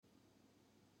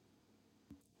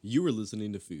You are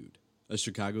listening to Food, a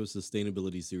Chicago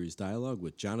Sustainability Series dialogue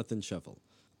with Jonathan Scheffel,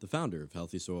 the founder of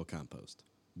Healthy Soil Compost,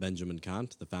 Benjamin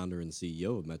Kant, the founder and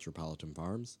CEO of Metropolitan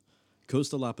Farms,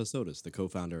 Costa Lapaseotes, the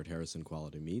co-founder at Harrison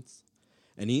Quality Meats,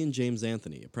 and Ian James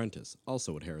Anthony, apprentice,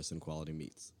 also at Harrison Quality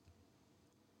Meats.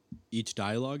 Each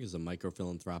dialogue is a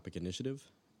micro-philanthropic initiative,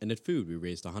 and at Food we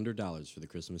raised $100 for the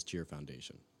Christmas Cheer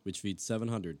Foundation, which feeds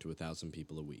 700 to 1,000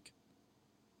 people a week.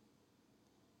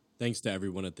 Thanks to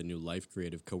everyone at the new Life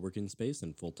Creative Co-working Space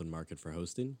in Fulton Market for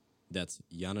hosting. That's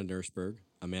Jana Nursberg,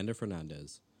 Amanda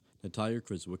Fernandez, Natalia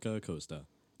Krizwicka Acosta,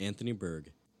 Anthony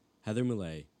Berg, Heather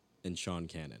Millet, and Sean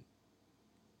Cannon.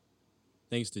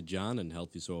 Thanks to John and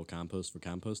Healthy Soil Compost for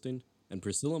composting, and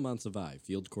Priscilla Monsivais,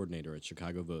 Field Coordinator at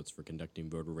Chicago Votes for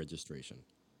conducting voter registration.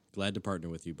 Glad to partner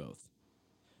with you both.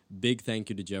 Big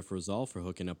thank you to Jeff Rosal for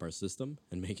hooking up our system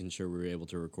and making sure we were able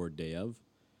to record day of.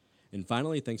 And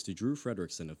finally, thanks to Drew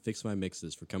Frederickson of Fix My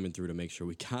Mixes for coming through to make sure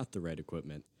we got the right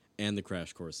equipment and the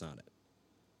crash course on it.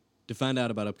 To find out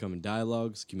about upcoming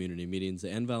dialogues, community meetings,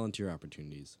 and volunteer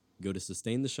opportunities, go to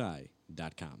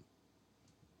sustaintheshy.com.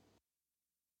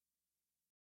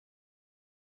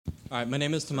 All right, my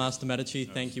name is Tomas de Medici.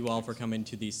 Thank you all for coming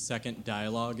to the second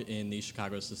dialogue in the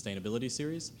Chicago Sustainability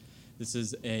Series. This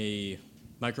is a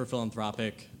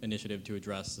micro-philanthropic initiative to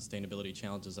address sustainability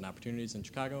challenges and opportunities in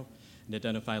Chicago and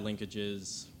identify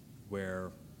linkages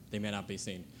where they may not be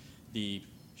seen. The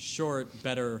short,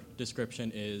 better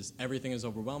description is everything is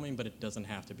overwhelming, but it doesn't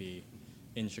have to be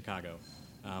in Chicago.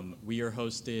 We are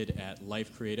hosted at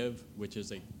Life Creative, which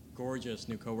is a gorgeous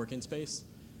new co-working space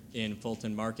in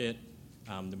Fulton Market.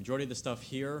 The majority of the stuff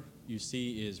here you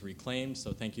see is reclaimed,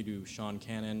 so thank you to Sean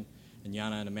Cannon and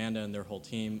Jana and Amanda and their whole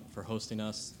team for hosting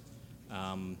us.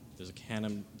 There's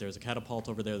a catapult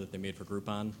over there that they made for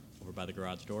Groupon over by the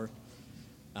garage door.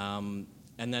 And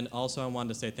then also I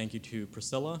wanted to say thank you to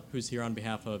Priscilla, who's here on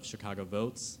behalf of Chicago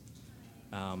Votes.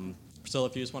 Priscilla,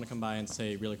 if you just want to come by and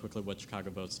say really quickly what Chicago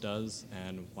Votes does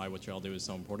and why what you all do is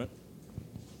so important.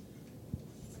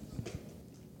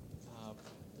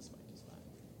 This mic is fine.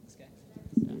 This guy?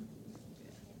 Yeah.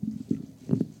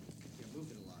 You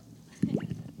moved it a lot.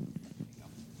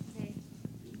 Okay.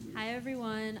 Hi,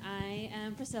 everyone. I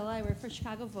am Priscilla. I work for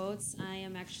Chicago Votes. I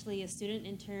am actually a student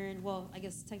intern. Well, I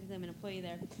guess technically I'm an employee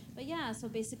there. But yeah, so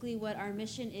basically what our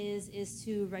mission is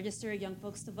to register young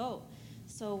folks to vote.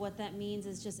 So what that means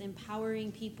is just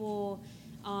empowering people,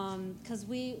 because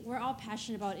we're all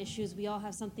passionate about issues. We all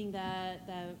have something that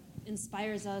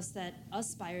inspires us, that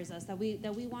aspires us, that we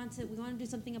want to do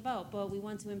something about. But we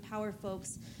want to empower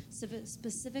folks,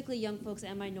 specifically young folks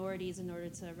and minorities, in order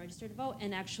to register to vote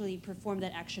and actually perform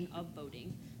that action of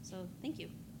voting. So thank you.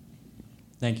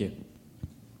 Thank you.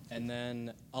 And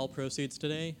then all proceeds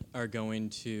today are going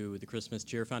to the Christmas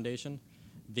Cheer Foundation.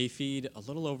 They feed a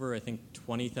little over, I think,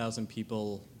 20,000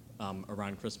 people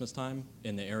around Christmas time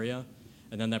in the area.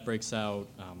 And then that breaks out,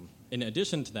 in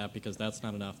addition to that, because that's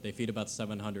not enough, they feed about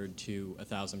 700 to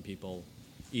 1,000 people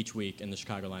each week in the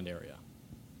Chicagoland area.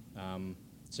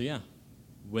 So yeah,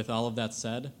 with all of that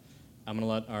said, I'm going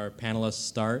to let our panelists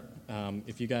start.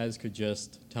 If you guys could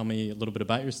just tell me a little bit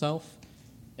about yourself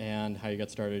and how you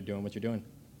got started doing what you're doing.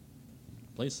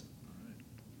 Please.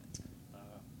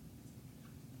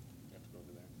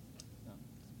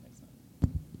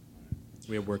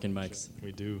 We have working mics.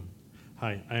 We do.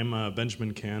 Hi, I'm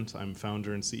Benjamin Kant. I'm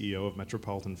founder and CEO of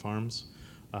Metropolitan Farms.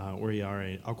 We are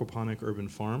an aquaponic urban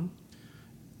farm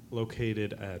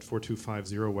located at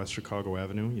 4250 West Chicago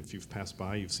Avenue. If you've passed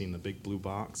by, you've seen the big blue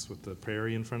box with the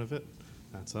prairie in front of it.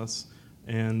 That's us.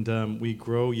 And we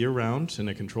grow year-round in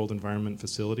a controlled environment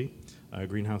facility.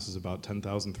 Greenhouse is about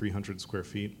 10,300 square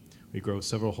feet. We grow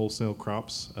several wholesale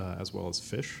crops as well as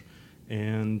fish.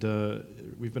 And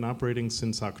we've been operating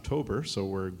since October, so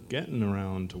we're getting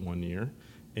around to 1 year.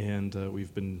 And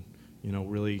we've been,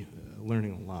 really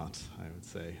learning a lot, I would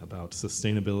say, about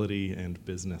sustainability and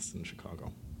business in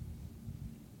Chicago.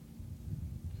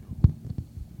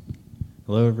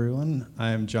 Hello, everyone.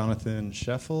 I'm Jonathan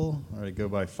Scheffel. I go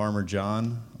by Farmer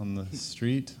John on the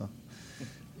street.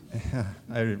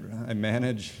 I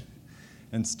manage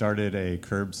and started a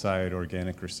curbside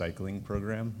organic recycling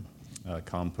program, a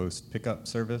compost pickup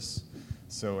service.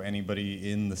 So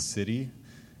anybody in the city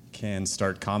can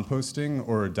start composting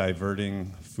or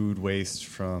diverting food waste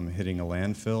from hitting a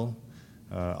landfill.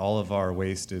 All of our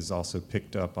waste is also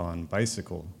picked up on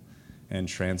bicycle and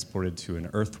transported to an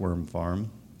earthworm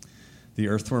farm. The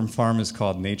earthworm farm is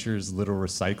called Nature's Little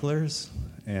Recyclers,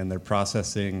 and they're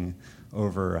processing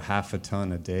over 0.5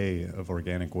 ton a day of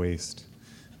organic waste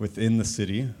within the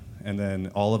city. And then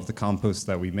all of the compost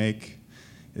that we make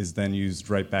is then used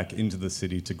right back into the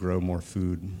city to grow more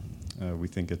food. We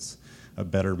think it's a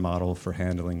better model for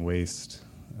handling waste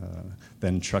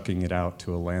than trucking it out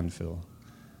to a landfill.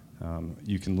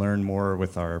 You can learn more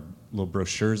with our little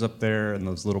brochures up there and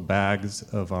those little bags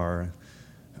of our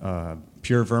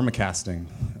pure vermicasting,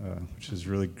 which is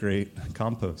really great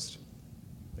compost.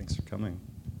 Thanks for coming.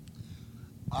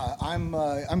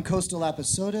 I'm Costa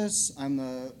Lapaseotes. I'm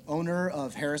the owner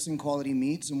of Harrison Quality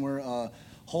Meats, and we're a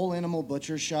whole animal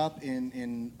butcher shop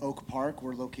in Oak Park.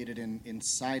 We're located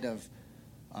inside of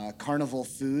Carnival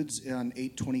Foods on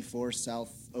 824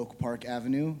 South Oak Park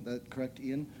Avenue. That correct,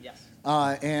 Ian? Yes.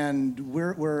 And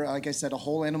we're, like I said, a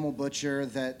whole animal butcher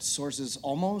that sources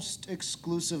almost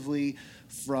exclusively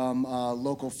from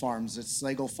local farms. It's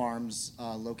Slagle Farms,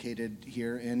 located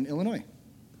here in Illinois.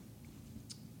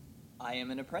 I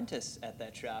am an apprentice at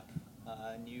that shop,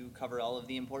 and you cover all of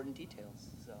the important details.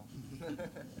 So.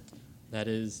 That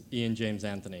is Ian James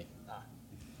Anthony.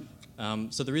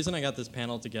 So the reason I got this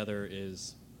panel together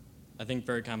is, I think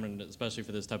very common, especially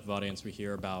for this type of audience, we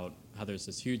hear about how there's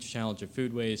this huge challenge of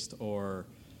food waste, or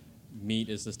meat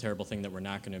is this terrible thing that we're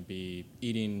not going to be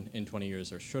eating in 20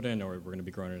 years or shouldn't, or we're going to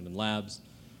be growing it in labs,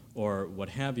 or what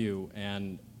have you.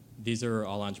 And these are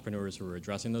all entrepreneurs who are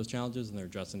addressing those challenges, and they're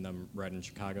addressing them right in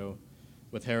Chicago.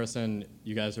 With Harrison,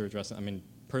 you guys are addressing, I mean,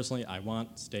 personally, I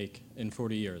want steak in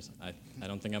 40 years. I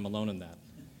don't think I'm alone in that.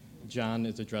 John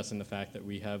is addressing the fact that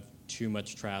we have too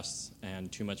much trash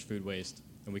and too much food waste,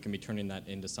 and we can be turning that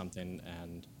into something.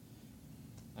 And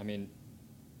I mean,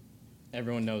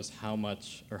 everyone knows how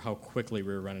much or how quickly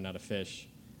we're running out of fish,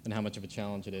 and how much of a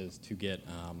challenge it is to get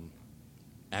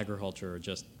agriculture, or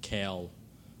just kale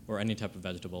or any type of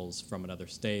vegetables from another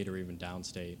state or even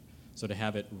downstate. So to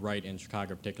have it right in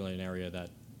Chicago, particularly an area that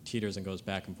teeters and goes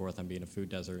back and forth on being a food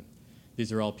desert,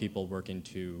 these are all people working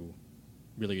to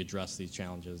really address these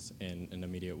challenges in an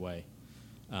immediate way.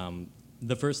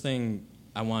 The first thing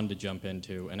I wanted to jump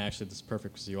into, and actually this is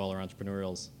perfect because you all are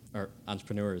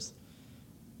entrepreneurs,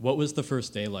 what was the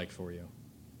first day like for you?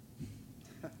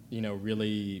 You know,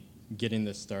 really getting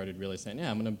this started, really saying, yeah,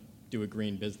 I'm going to do a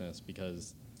green business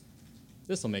because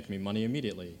this will make me money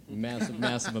immediately,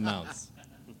 massive amounts.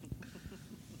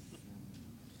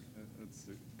 That's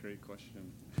a great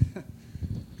question.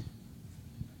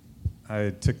 I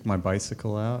took my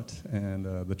bicycle out and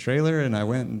the trailer, and I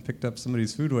went and picked up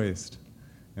somebody's food waste.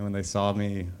 And when they saw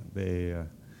me, they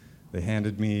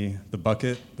handed me the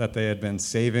bucket that they had been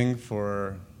saving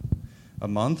for a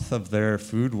month of their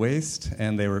food waste,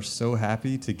 and they were so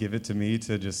happy to give it to me,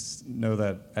 to just know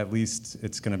that at least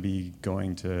it's going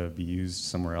to be used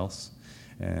somewhere else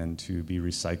and to be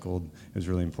recycled. It was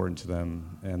really important to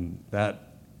them, and that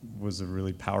was a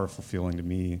really powerful feeling to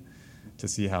me, to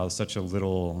see how such a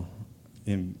little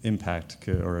impact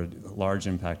or a large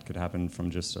impact could happen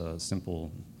from just a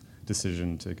simple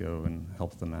decision to go and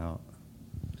help them out.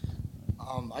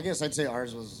 I guess I'd say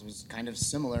ours was kind of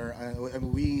similar.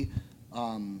 We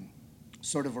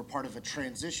sort of were part of a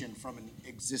transition from an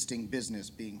existing business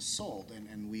being sold,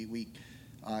 and we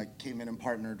came in and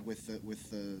partnered with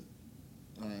the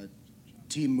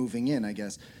team moving in, I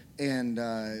guess. And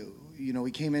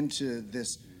we came into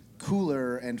this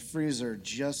cooler and freezer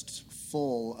just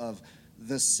full of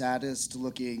the saddest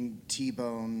looking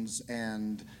T-bones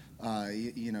and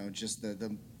just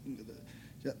the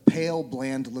pale,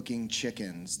 bland-looking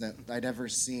chickens that I'd ever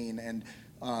seen. And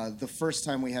the first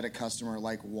time we had a customer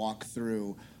walk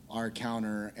through our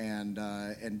counter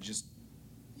and just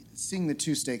seeing the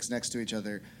two steaks next to each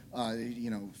other,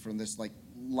 from this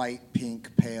light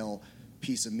pink, pale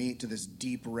piece of meat to this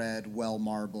deep red,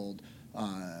 well-marbled,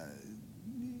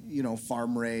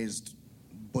 farm-raised,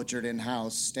 butchered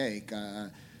in-house steak. I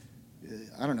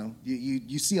don't know.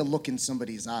 You see a look in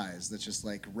somebody's eyes that's just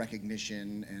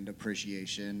recognition and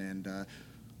appreciation, and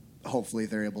hopefully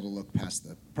they're able to look past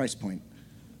the price point.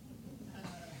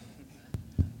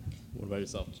 What about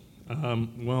yourself?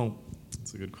 Well,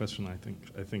 it's a good question.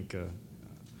 I think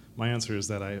my answer is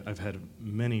that I've had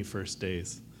many first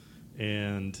days,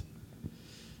 and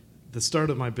the start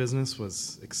of my business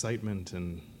was excitement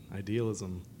and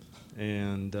idealism,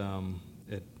 and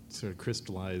it sort of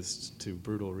crystallized to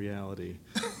brutal reality.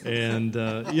 And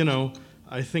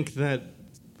I think that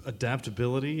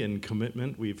adaptability and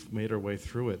commitment, we've made our way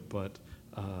through it, but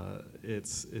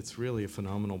it's really a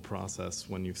phenomenal process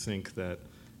when you think that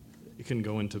you can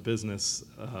go into business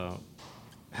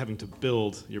having to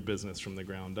build your business from the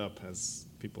ground up, as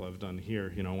people have done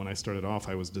here. When I started off,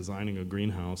 I was designing a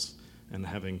greenhouse and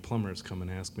having plumbers come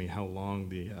and ask me how long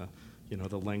the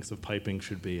length of piping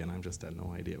should be, and I just had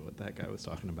no idea what that guy was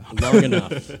talking about. Long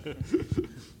enough.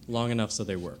 Long enough so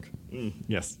they work.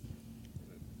 Yes.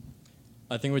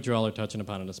 I think what you all are touching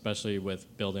upon, and especially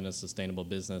with building a sustainable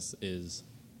business, is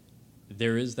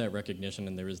there is that recognition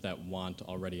and there is that want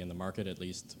already in the market, at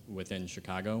least within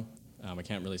Chicago. I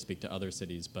can't really speak to other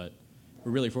cities, but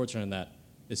we're really fortunate in that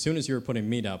as soon as you were putting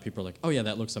meat out, people are like, oh yeah,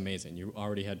 that looks amazing. You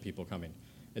already had people coming.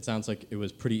 It sounds like it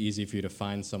was pretty easy for you to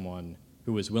find someone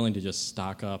who was willing to just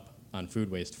stock up on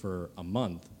food waste for a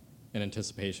month in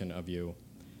anticipation of you.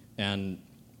 And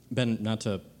Ben, not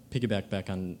to piggyback back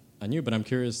on you, but I'm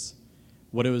curious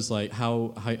what it was like,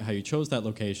 how you chose that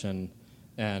location,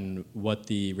 and what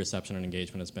the reception and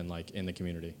engagement has been like in the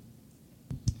community.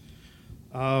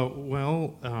 At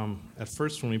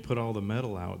first when we put all the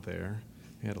metal out there,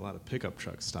 we had a lot of pickup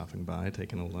trucks stopping by,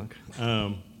 taking a look.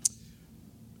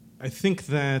 I think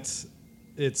that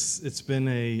it's been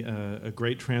a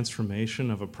great transformation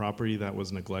of a property that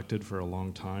was neglected for a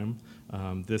long time.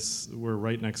 We're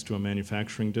right next to a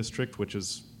manufacturing district, which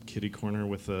is kitty corner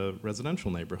with a residential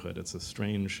neighborhood. It's a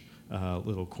strange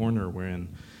little corner we're in.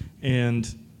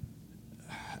 And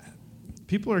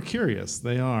people are curious.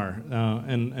 They are.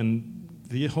 And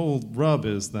the whole rub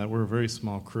is that we're a very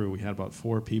small crew. We had about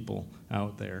 4 people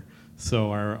out there.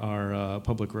 So our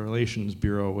public relations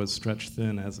bureau was stretched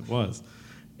thin as it was.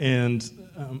 And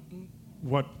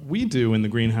what we do in the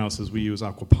greenhouse is we use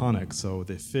aquaponics. So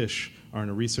the fish are in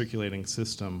a recirculating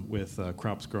system with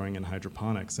crops growing in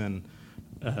hydroponics. And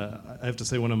I have to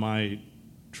say one of my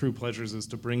true pleasures is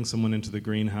to bring someone into the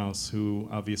greenhouse who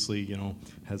obviously,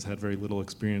 has had very little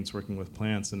experience working with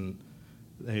plants, and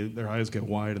their eyes get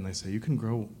wide and they say, "You can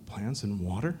grow plants in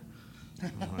water?"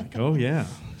 I'm like, "Oh yeah,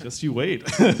 just you wait.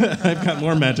 I've got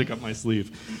more magic up my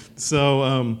sleeve."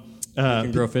 So you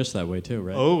can grow fish that way too,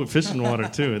 right? Oh, fish in water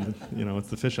too, and it's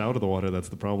the fish out of the water that's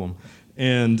the problem.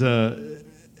 And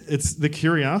it's the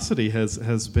curiosity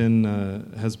has been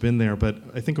there, but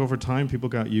I think over time people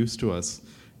got used to us,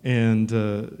 and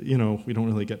we don't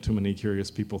really get too many curious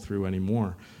people through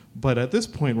anymore. But at this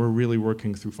point, we're really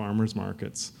working through farmers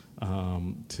markets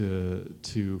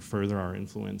to further our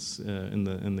influence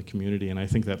in the community, and I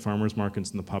think that farmers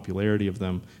markets and the popularity of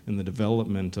them and the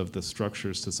development of the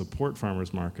structures to support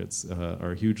farmers markets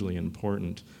are hugely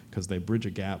important because they bridge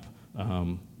a gap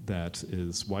that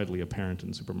is widely apparent in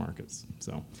supermarkets.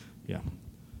 So, yeah.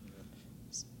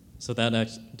 So that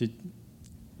actually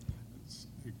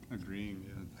Agreeing.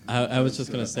 Yeah. I was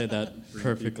just going to say that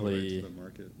perfectly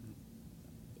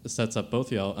sets up both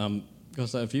of y'all.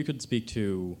 Costa, if you could speak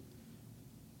to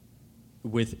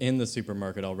within the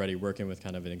supermarket already working with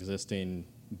kind of an existing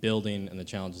building and the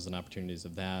challenges and opportunities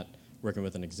of that, working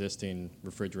with an existing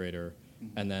refrigerator,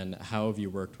 and then how have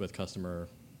you worked with customer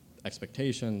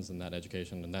expectations and that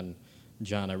education? And then,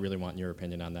 John, I really want your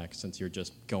opinion on that since you're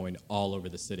just going all over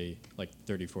the city, like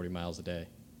 30, 40 miles a day.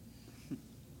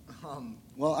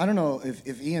 Well, I don't know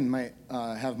if Ian might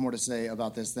have more to say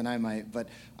about this than I might, but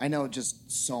I know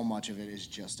just so much of it is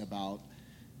just about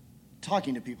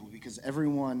talking to people because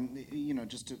everyone,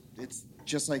 it's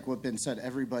just like what Ben said,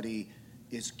 everybody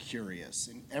is curious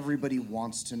and everybody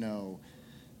wants to know.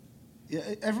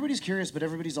 Everybody's curious, but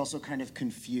everybody's also kind of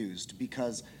confused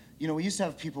because, we used to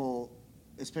have people,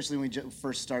 especially when we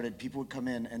first started, people would come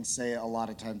in and say a lot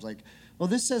of times like, well,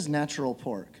 this says natural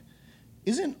pork.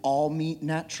 Isn't all meat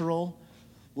natural?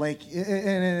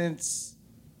 And it's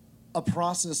a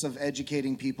process of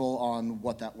educating people on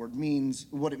what that word means,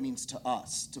 what it means to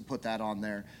us to put that on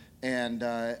there, and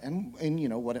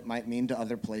what it might mean to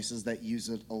other places that use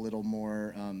it a little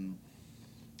more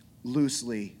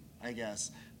loosely, I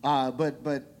guess.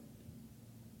 But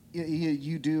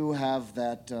you do have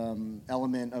that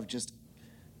element of just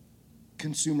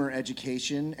consumer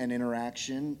education and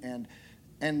interaction,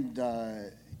 and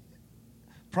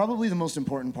probably the most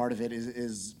important part of it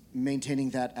is maintaining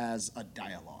that as a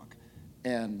dialogue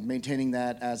and maintaining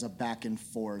that as a back and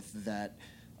forth that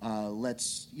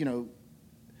lets you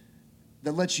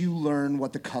learn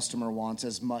what the customer wants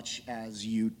as much as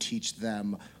you teach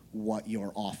them what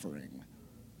you're offering.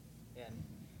 And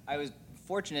I was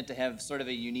fortunate to have sort of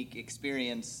a unique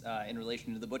experience in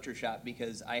relation to the butcher shop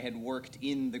because I had worked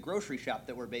in the grocery shop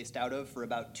that we're based out of for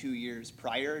about 2 years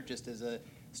prior, just as a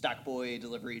stock boy,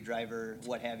 delivery driver,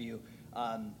 what have you.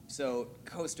 So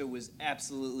Costa was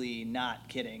absolutely not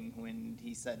kidding when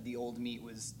he said the old meat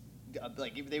was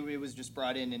it was just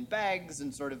brought in bags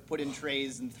and sort of put in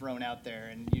trays and thrown out there,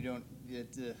 and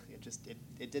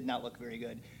it did not look very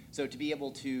good. So to be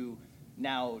able to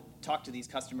now talk to these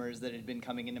customers that had been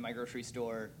coming into my grocery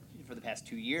store for the past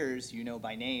 2 years,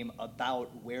 by name,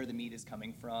 about where the meat is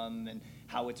coming from and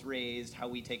how it's raised, how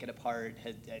we take it apart,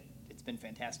 it's been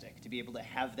fantastic to be able to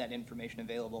have that information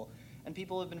available, and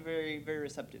people have been very, very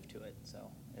receptive to it. So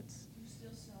it's. You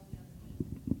still sell the other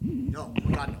meat? No,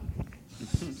 God,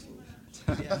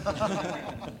 no.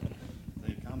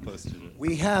 They composted it.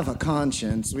 We have a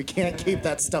conscience. We can't keep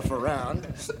that stuff around.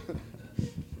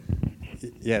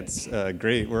 Yeah, it's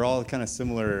great. We're all kind of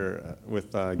similar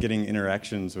with getting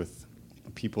interactions with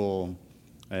people,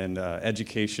 and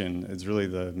education is really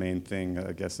the main thing.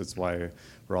 I guess that's why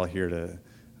we're all here to,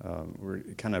 we're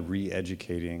kind of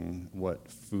re-educating what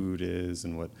food is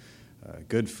and what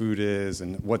good food is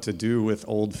and what to do with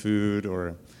old food,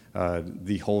 or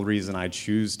the whole reason I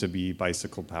choose to be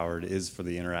bicycle powered is for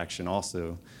the interaction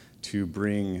also, to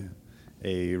bring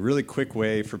a really quick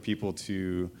way for people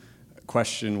to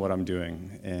question what I'm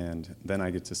doing. And then I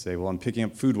get to say, well, I'm picking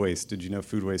up food waste. Did you know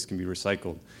food waste can be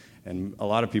recycled? And a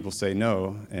lot of people say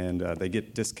no, and they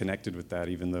get disconnected with that,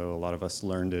 even though a lot of us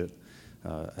learned it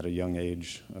at a young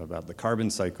age about the carbon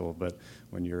cycle. But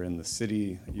when you're in the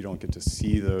city, you don't get to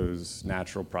see those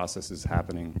natural processes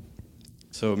happening.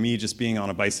 So me just being on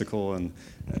a bicycle and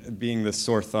being the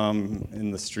sore thumb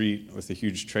in the street with a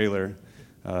huge trailer,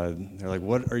 they're like,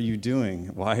 what are you doing?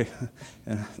 Why?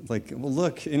 And I'm like, well,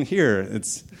 look, in here,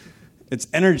 it's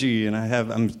energy, and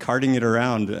I'm carting it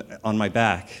around on my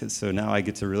back. So now I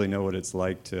get to really know what it's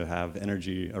like to have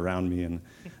energy around me.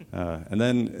 And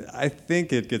then I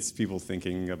think it gets people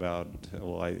thinking about,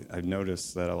 well, I've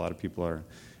noticed that a lot of people are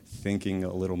thinking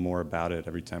a little more about it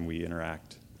every time we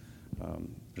interact.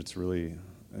 But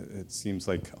it seems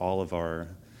like all of our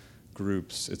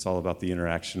groups, it's all about the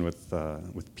interaction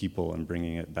with people and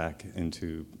bringing it back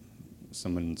into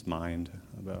someone's mind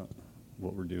about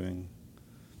what we're doing.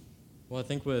 Well, I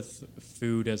think with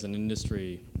food as an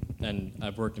industry, and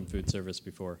I've worked in food service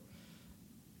before,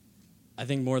 I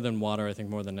think more than water, I think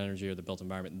more than energy or the built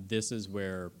environment, this is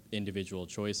where individual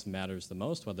choice matters the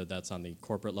most, whether that's on the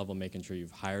corporate level, making sure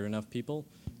you've hired enough people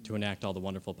to enact all the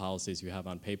wonderful policies you have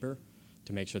on paper,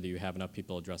 to make sure that you have enough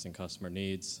people addressing customer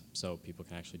needs so people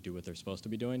can actually do what they're supposed to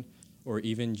be doing, or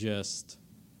even just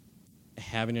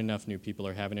having enough new people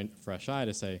or having a fresh eye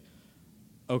to say,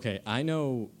 okay, I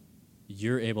know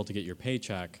you're able to get your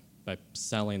paycheck by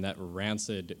selling that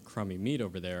rancid, crummy meat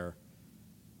over there,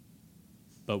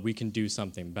 but we can do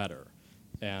something better.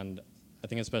 And I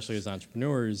think especially as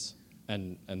entrepreneurs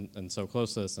and so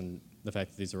close to this, and the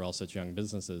fact that these are all such young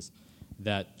businesses,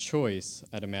 that choice,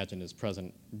 I'd imagine, is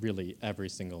present really every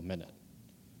single minute.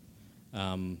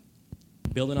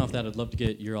 Building off that, I'd love to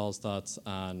get your all's thoughts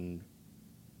on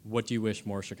what do you wish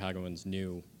more Chicagoans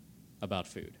knew about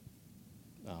food?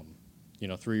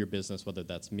 Through your business, whether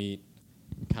that's meat,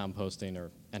 composting,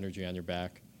 or energy on your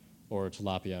back, or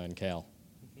tilapia and kale.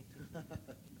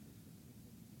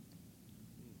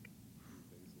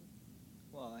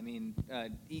 Well, I mean,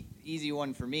 easy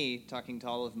one for me, talking to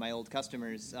all of my old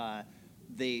customers.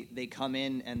 They come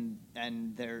in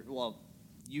and they're, well,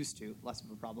 used to, less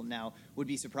of a problem now, would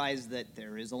be surprised that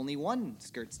there is only one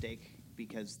skirt steak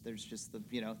because there's just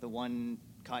the one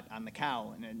cut on the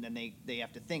cow, and then they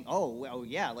have to think, oh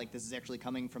yeah, like this is actually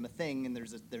coming from a thing, and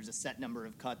there's a set number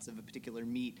of cuts of a particular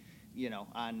meat,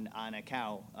 on a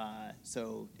cow.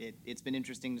 So it's been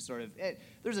interesting to sort of,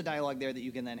 there's a dialogue there that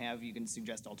you can then have. You can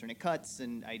suggest alternate cuts,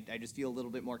 and I just feel a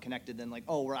little bit more connected than like,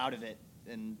 oh, we're out of it,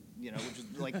 and which is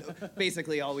like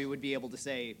basically all we would be able to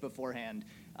say beforehand.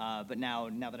 But now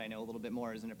that I know a little bit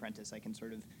more as an apprentice, I can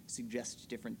sort of suggest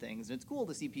different things, and it's cool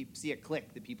to see it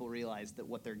click, that people realize that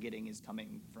what they're getting is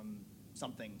coming from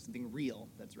something real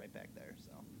that's right back there.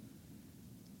 So.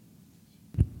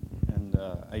 And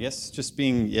I guess just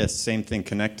being, same thing,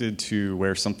 connected to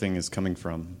where something is coming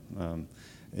from.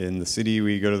 In the city,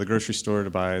 we go to the grocery store to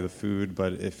buy the food,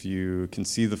 but if you can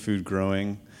see the food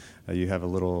growing, you have a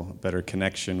little better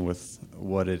connection with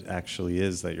what it actually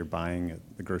is that you're buying at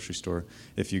the grocery store.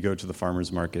 If you go to the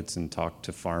farmers markets and talk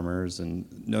to farmers and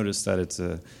notice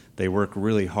that they work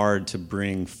really hard to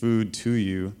bring food to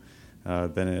you,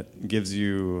 then it gives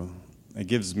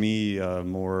me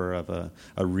more of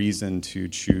a reason to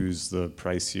choose the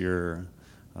pricier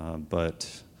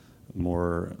but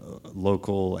more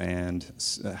local and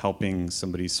helping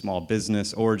somebody's small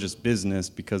business or just business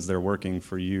because they're working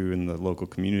for you in the local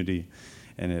community.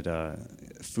 And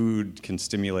food can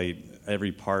stimulate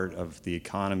every part of the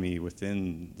economy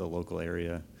within the local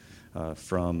area,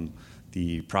 from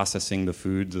the processing the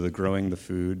food to the growing the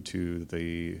food to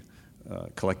the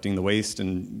collecting the waste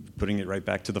and putting it right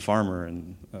back to the farmer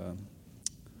and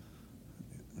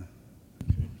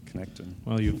connected.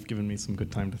 Well, you've given me some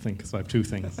good time to think, so I have two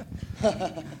things.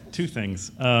 Two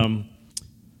things.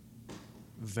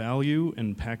 Value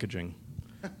and packaging.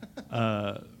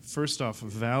 First off,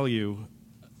 value.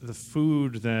 The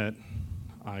food that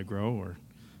I grow or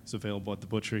is available at the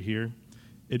butcher here,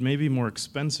 it may be more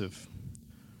expensive,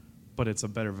 but it's a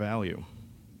better value.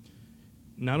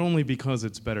 Not only because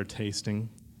it's better tasting,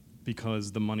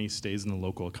 because the money stays in the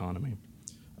local economy,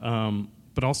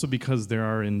 but also because there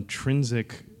are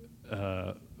intrinsic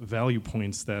value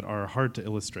points that are hard to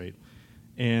illustrate.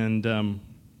 And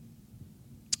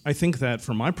I think that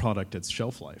for my product, it's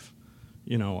shelf life.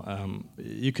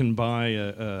 You can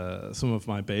buy some of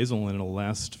my basil and it'll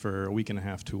last for a week and a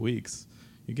half, 2 weeks.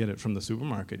 You get it from the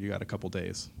supermarket, you got a couple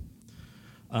days.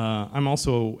 I'm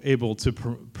also able to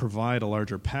provide a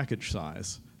larger package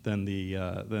size than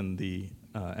the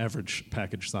average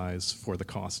package size for the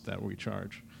cost that we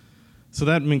charge. So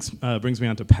that brings me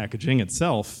on to packaging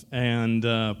itself, and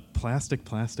plastic.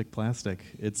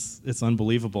 It's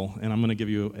unbelievable, and I'm going to give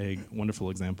you a wonderful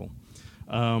example.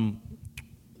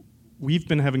 We've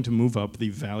been having to move up the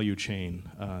value chain.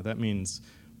 That means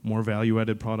more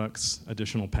value-added products,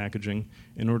 additional packaging,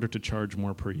 in order to charge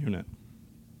more per unit.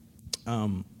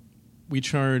 We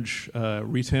charge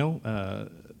retail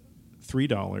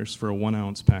 $3 for a 1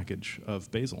 ounce package of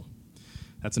basil.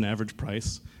 That's an average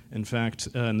price. In fact,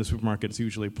 in the supermarket, it's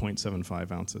usually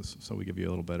 0.75 ounces, so we give you a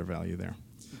little better value there.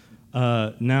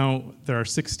 Now, there are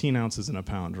 16 ounces in a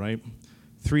pound, right?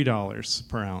 $3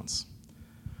 per ounce.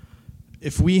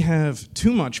 If we have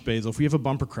too much basil, if we have a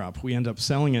bumper crop, we end up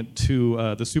selling it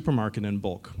to the supermarket in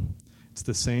bulk. It's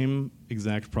the same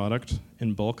exact product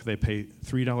in bulk. They pay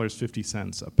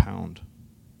 $3.50 a pound.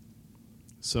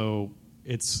 So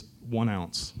it's 1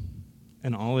 ounce.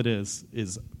 And all it is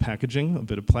packaging, a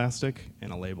bit of plastic,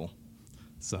 and a label.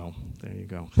 So there you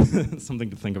go. Something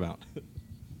to think about.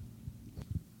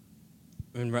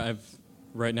 I mean,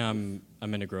 right now I'm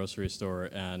in a grocery store,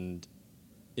 and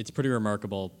it's pretty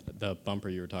remarkable, the bumper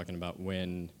you were talking about,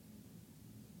 when,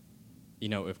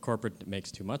 if corporate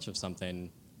makes too much of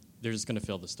something, they're just going to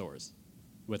fill the stores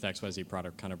with XYZ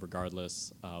product, kind of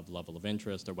regardless of level of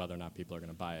interest or whether or not people are going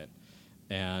to buy it.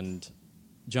 And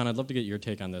John, I'd love to get your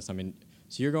take on this. I mean,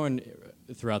 so you're going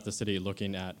throughout the city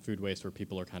looking at food waste where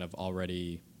people are kind of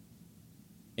already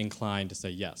inclined to say,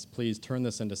 yes, please turn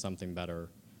this into something better.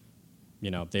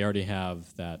 They already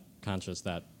have that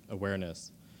that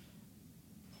awareness.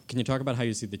 Can you talk about how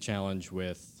you see the challenge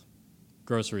with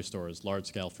grocery stores,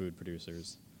 large-scale food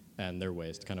producers, and their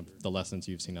waste, kind of the lessons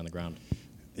you've seen on the ground?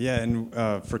 Yeah, and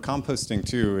for composting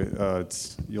too,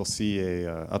 you'll see a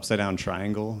upside-down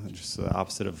triangle, just the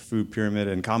opposite of a food pyramid.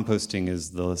 And composting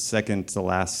is the second to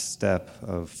last step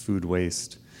of food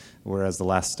waste, whereas the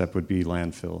last step would be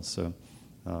landfill. So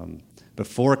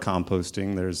before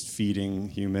composting, there's feeding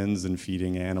humans and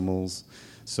feeding animals.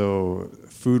 So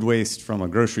food waste from a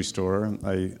grocery store,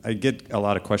 I get a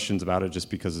lot of questions about it just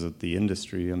because of the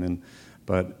industry I'm in,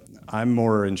 but I'm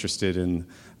more interested in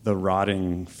the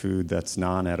rotting food that's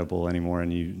non-edible anymore,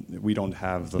 and we don't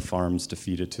have the farms to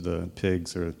feed it to the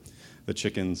pigs or the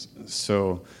chickens.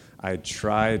 So I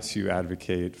try to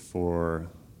advocate for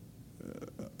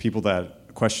people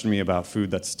that question me about food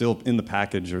that's still in the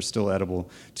package or still edible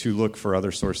to look for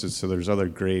other sources. So there's other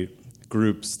great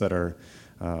groups that are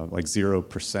like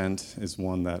 0% is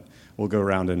one that will go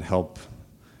around and help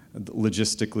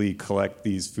logistically collect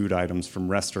these food items from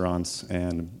restaurants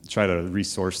and try to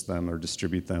resource them or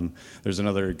distribute them. There's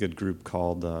another good group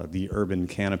called the Urban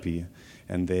Canopy,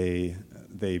 and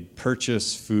they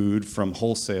purchase food from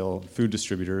wholesale food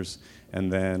distributors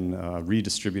and then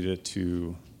redistribute it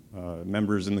to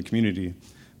members in the community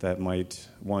that might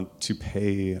want to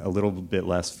pay a little bit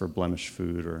less for blemished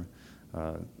food or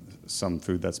some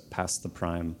food that's past the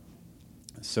prime.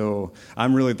 So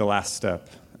I'm really the last step.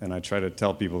 And I try to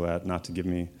tell people that, not to give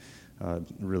me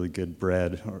really good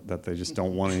bread or that they just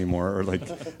don't want anymore, or like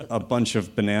a bunch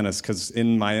of bananas. Because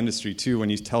in my industry, too,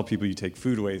 when you tell people you take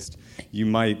food waste, you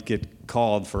might get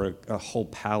called for a whole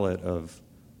pallet of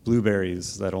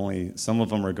blueberries that only some of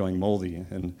them are going moldy.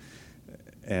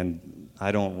 And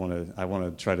I don't want to. I want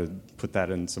to try to put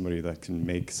that in somebody that can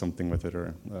make something with it.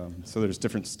 Or so there's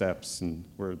different steps, and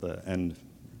we're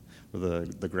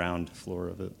the ground floor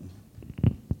of it.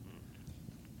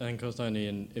 And Costa and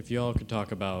Ian, if you all could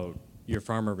talk about your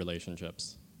farmer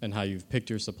relationships and how you've picked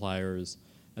your suppliers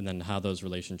and then how those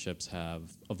relationships have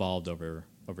evolved over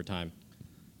time.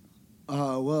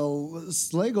 Well,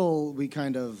 Slagle, we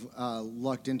kind of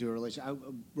lucked into a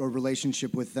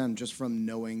relationship with them just from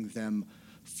knowing them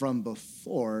from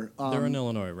before. They're in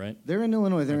Illinois, right? They're in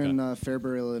Illinois. They're okay. in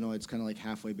Fairbury, Illinois. It's kind of like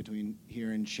halfway between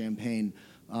here and Champaign.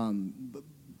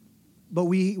 But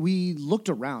we looked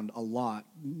around a lot,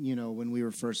 when we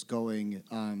were first going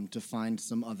to find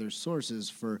some other sources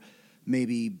for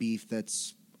maybe beef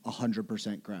that's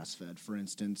 100% grass-fed, for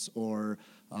instance, or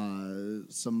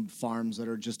some farms that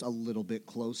are just a little bit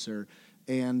closer.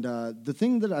 And the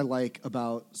thing that I like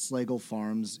about Slagle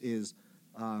Farms is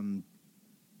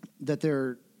that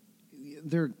they're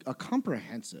a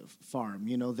comprehensive farm.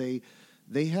 You know, they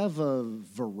have a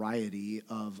variety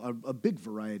of a big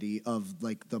variety of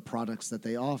like the products that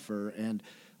they offer, and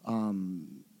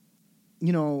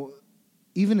you know,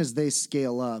 even as they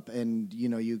scale up, and you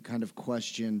know, you kind of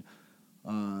question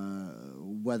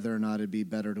whether or not it'd be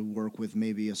better to work with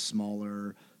maybe a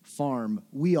smaller farm.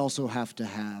 We also have to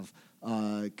have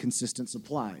consistent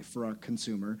supply for our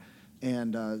consumer.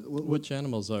 And Which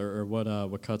animals or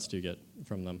what cuts do you get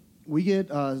from them? we get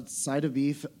a side of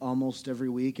beef almost every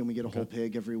week, and we get a whole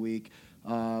pig every week.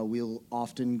 We'll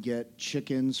often get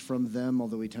chickens from them,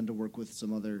 although we tend to work with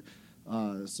some other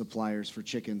suppliers for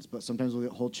chickens. But sometimes we'll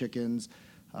get whole chickens.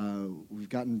 We've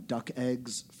gotten duck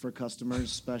eggs for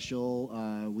customers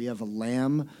special. We have a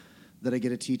lamb that I get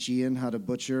to teach Ian how to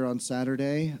butcher on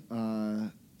Saturday.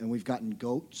 And we've gotten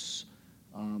goats.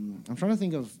 I'm trying to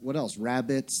think of what else.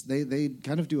 Rabbits. They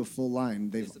kind of do a full line.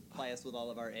 They supply us with all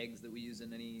of our eggs that we use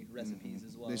in any recipes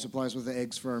as well. They supply us with the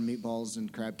eggs for our meatballs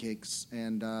and crab cakes.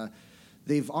 And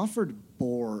they've offered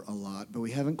boar a lot, but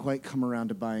we haven't quite come around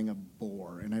to buying a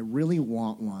boar. And I really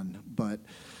want one, but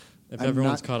If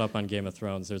everyone's caught up on Game of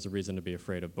Thrones, there's a reason to be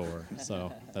afraid of boar,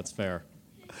 so that's fair.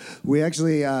 We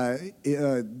actually,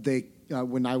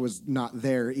 when I was not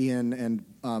there, Ian and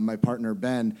my partner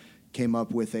Ben came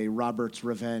up with a Robert's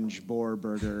Revenge boar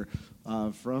burger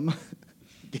from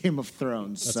Game of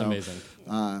Thrones. That's amazing.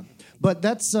 But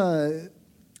that's, I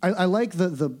like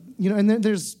the you know, and then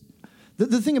there's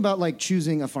the thing about like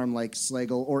choosing a farm like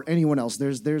Slagle or anyone else.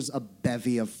 There's a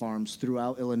bevy of farms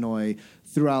throughout Illinois,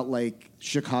 throughout like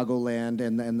Chicagoland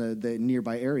and the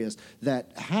nearby areas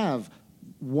that have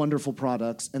wonderful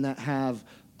products and that have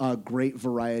a great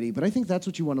variety. But I think that's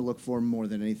what you want to look for more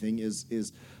than anything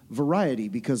is variety,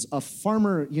 because a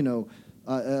farmer, you know,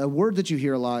 a word that you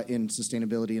hear a lot in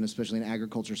sustainability and especially in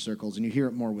agriculture circles, and you hear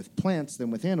it more with plants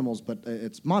than with animals, but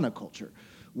it's monoculture,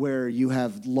 where you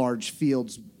have large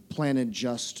fields planted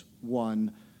just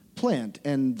one plant.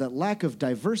 And the lack of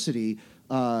diversity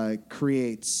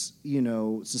creates, you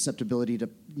know, susceptibility to,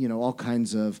 you know, all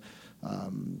kinds of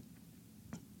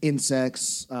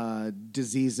insects,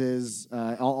 diseases,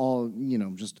 all you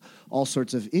know, just all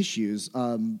sorts of issues.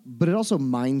 But it also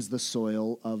mines the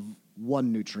soil of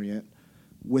one nutrient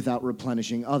without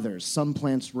replenishing others. Some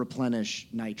plants replenish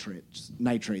nitrates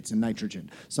and nitrogen.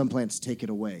 Some plants take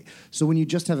it away. So when you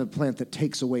just have a plant that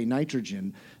takes away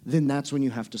nitrogen, then that's when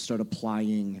you have to start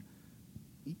applying,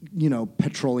 you know,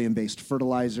 petroleum-based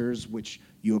fertilizers, which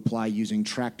you apply using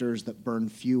tractors that burn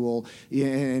fuel,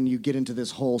 and you get into this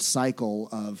whole cycle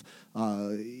of,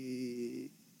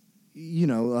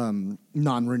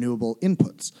 non-renewable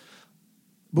inputs.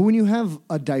 But when you have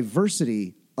a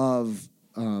diversity of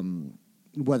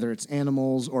whether it's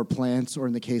animals or plants, or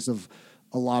in the case of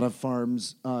a lot of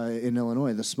farms in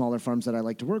Illinois, the smaller farms that I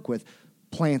like to work with,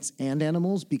 plants and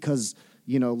animals, because,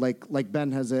 you know, like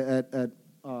Ben has at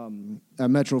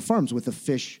Metro Farms with the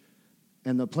fish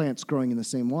and the plants growing in the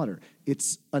same water.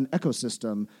 It's an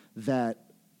ecosystem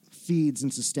that feeds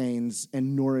and sustains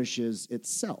and nourishes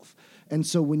itself. And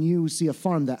so when you see a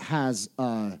farm that has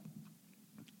a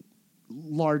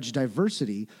large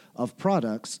diversity of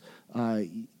products,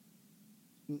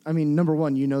 I mean, number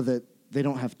one, you know that they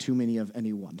don't have too many of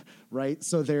any one, right?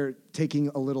 So they're taking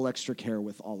a little extra care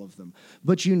with all of them.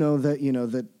 But you know that, you know,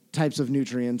 the types of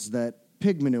nutrients that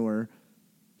pig manure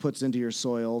puts into your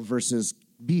soil versus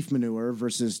beef manure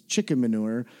versus chicken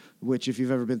manure, which if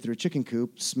you've ever been through a chicken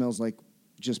coop, smells like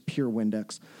just pure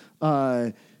Windex.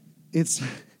 It's,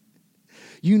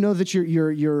 you know that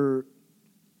you're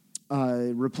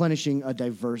replenishing a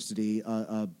diversity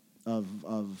of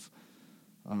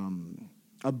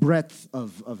a breadth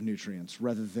of nutrients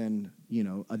rather than, you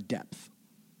know, a depth.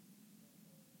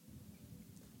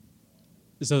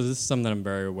 So this is something that I'm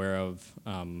very aware of,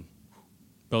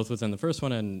 both within the first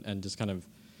one and just kind of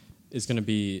is going to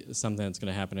be something that's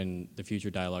going to happen in the future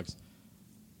dialogues.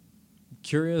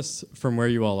 Curious from where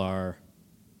you all are,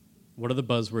 what are the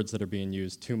buzzwords that are being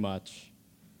used too much,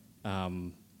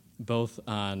 both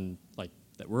on, like,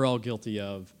 that we're all guilty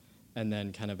of, and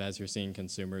then kind of as you're seeing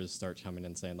consumers start coming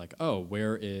and saying, like, oh,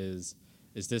 where is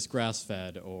this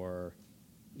grass-fed or,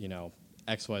 you know,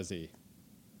 XYZ?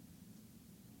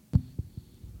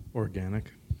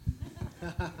 Organic.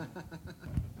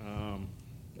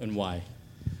 And why?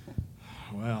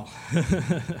 Well,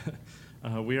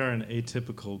 we are an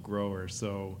atypical grower,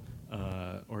 so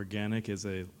organic is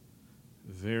a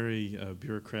very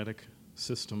bureaucratic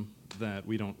system that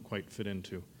we don't quite fit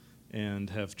into, and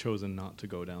have chosen not to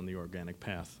go down the organic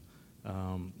path.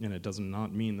 And it does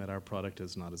not mean that our product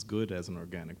is not as good as an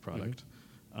organic product.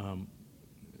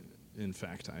 In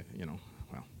fact,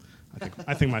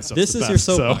 I think my stuff's This the is best, your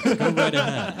soapbox. Go right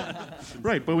ahead.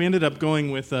 Right, but we ended up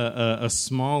going with a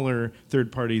smaller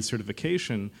third-party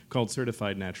certification called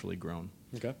Certified Naturally Grown.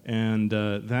 Okay. And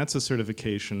that's a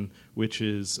certification which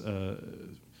is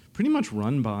pretty much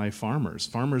run by farmers.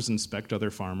 Farmers inspect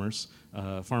other farmers.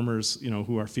 Farmers,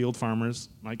 who are field farmers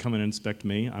might come and inspect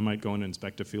me. I might go and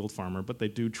inspect a field farmer, but they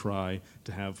do try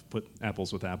to put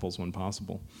apples with apples when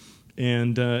possible.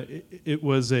 And it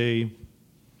was a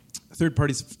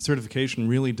third-party certification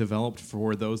really developed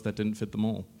for those that didn't fit the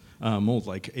mold,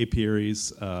 like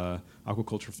apiaries,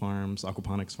 aquaculture farms,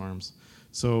 aquaponics farms.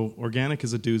 So organic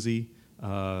is a doozy.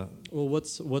 Well,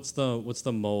 what's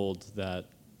the mold that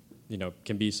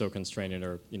can be so constraining,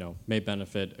 or may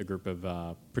benefit a group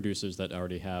of producers that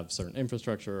already have certain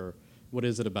infrastructure? Or what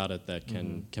is it about it that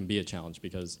can be a challenge?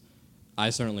 Because I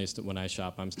certainly, when I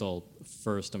shop, I'm still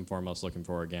first and foremost looking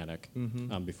for organic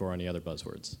before any other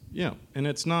buzzwords. Yeah, and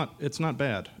it's not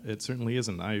bad. It certainly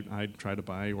isn't. I try to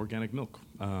buy organic milk.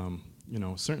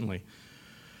 Certainly.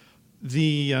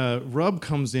 The rub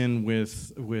comes in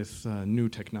with new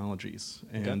technologies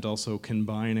and also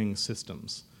combining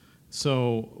systems.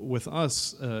 So with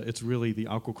us, it's really the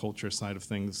aquaculture side of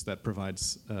things that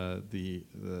provides the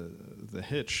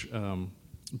hitch,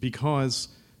 because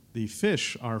the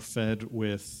fish are fed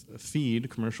with feed,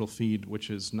 commercial feed, which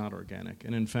is not organic.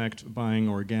 And in fact, buying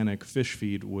organic fish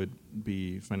feed would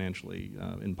be financially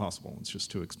impossible. It's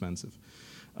just too expensive.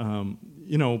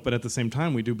 But at the same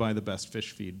time, we do buy the best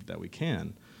fish feed that we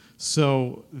can.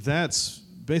 So that's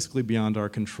basically beyond our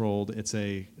control. It's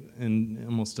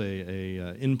almost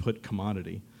a input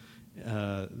commodity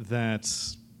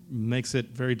that makes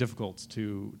it very difficult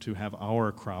to have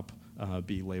our crop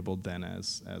be labeled then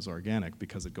as organic,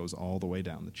 because it goes all the way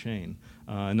down the chain.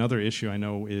 Another issue I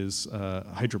know is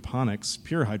hydroponics,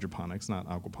 pure hydroponics, not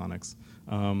aquaponics.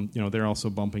 They're also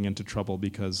bumping into trouble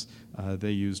because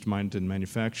they used mined and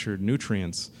manufactured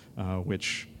nutrients,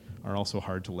 which are also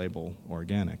hard to label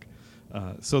organic.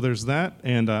 So there's that,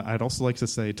 and I'd also like to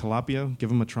say tilapia, give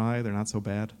them a try. They're not so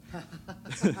bad.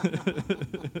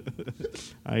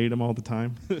 I eat them all the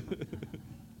time.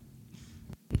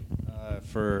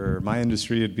 For my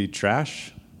industry, it'd be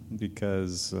trash,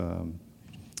 because,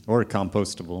 or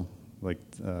compostable, like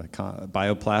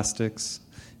bioplastics.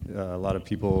 A lot of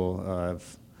people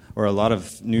a lot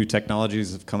of new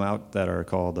technologies have come out that are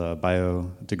called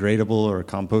biodegradable or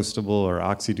compostable or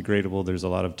oxydegradable. There's a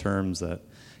lot of terms that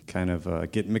kind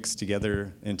of get mixed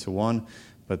together into one,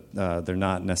 but they're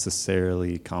not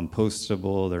necessarily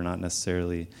compostable. They're not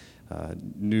necessarily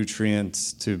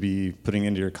nutrients to be putting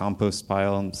into your compost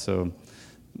pile. So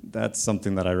that's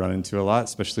something that I run into a lot,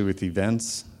 especially with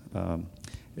events.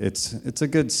 It's a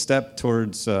good step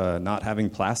towards not having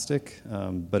plastic,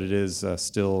 but it is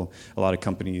still a lot of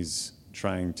companies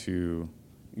trying to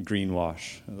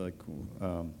greenwash. Like,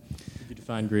 Could you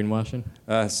define greenwashing?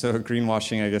 So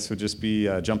greenwashing, I guess, would just be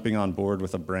jumping on board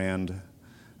with a brand,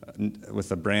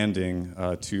 with a branding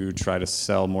to try to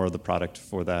sell more of the product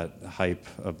for that hype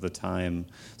of the time.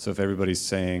 So if everybody's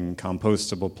saying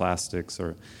compostable plastics,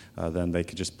 or then they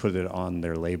could just put it on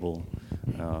their label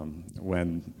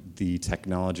when the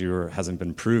technology hasn't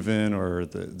been proven, or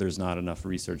there's not enough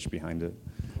research behind it.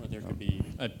 Or there could be,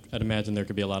 I'd imagine there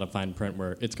could be a lot of fine print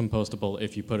where it's compostable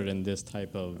if you put it in this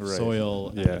type of soil,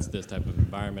 and it's this type of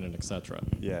environment, and et cetera.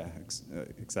 Yeah,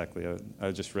 exactly. I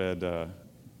just read it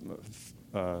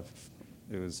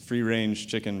was free-range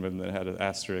chicken, but it had an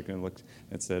asterisk, and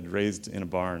it said raised in a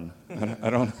barn. I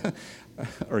don't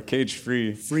or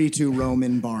cage-free. Free to roam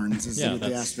in barns is what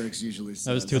the asterisk usually says.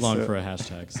 That was too long for a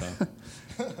hashtag, so.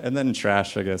 And then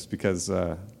trash, I guess, because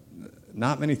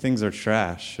not many things are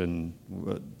trash and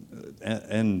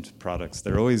end products.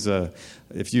 They're always,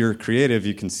 if you're creative,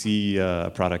 you can see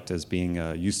a product as being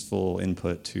a useful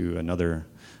input to another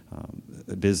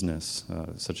business,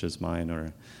 such as mine,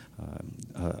 or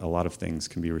a lot of things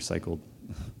can be recycled.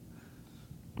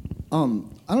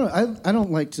 I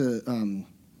don't like to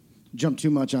jump too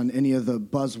much on any of the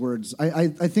buzzwords.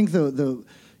 I think the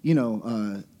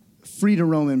free to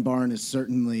roam in barn is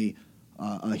certainly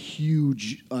a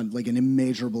huge, like an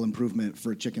immeasurable improvement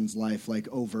for a chicken's life, like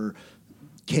over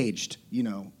caged.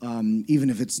 Even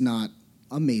if it's not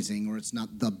amazing, or it's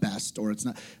not the best, or it's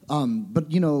not.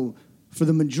 But for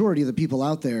the majority of the people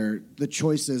out there, the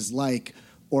choices like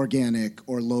organic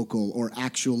or local or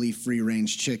actually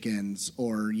free-range chickens,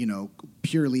 or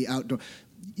purely outdoor.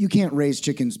 You can't raise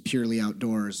chickens purely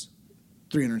outdoors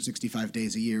 365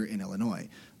 days a year in Illinois.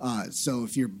 So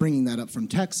if you're bringing that up from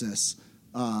Texas,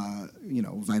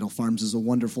 Vital Farms is a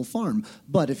wonderful farm.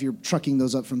 But if you're trucking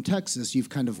those up from Texas, you've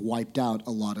kind of wiped out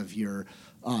a lot of your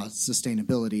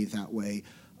sustainability that way.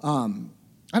 I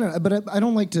don't know, but I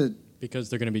don't like to. Because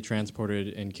they're going to be transported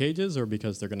in cages, or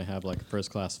because they're going to have like a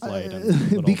first-class flight and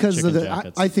little because chicken of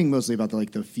jackets? I think mostly about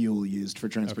the fuel used for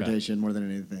transportation more than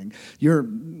anything.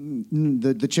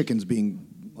 The chickens being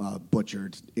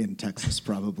butchered in Texas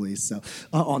probably so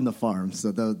on the farm,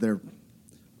 so they're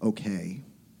okay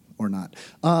or not.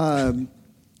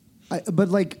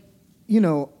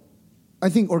 I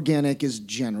think organic is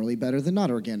generally better than not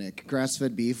organic.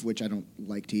 Grass-fed beef, which I don't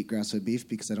like to eat grass-fed beef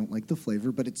because I don't like the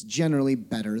flavor, but it's generally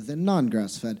better than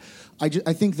non-grass-fed. I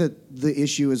think that the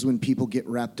issue is when people get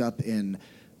wrapped up in,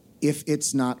 if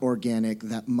it's not organic,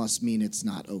 that must mean it's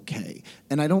not okay.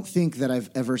 And I don't think that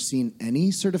I've ever seen any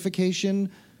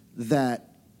certification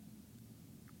that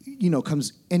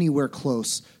comes anywhere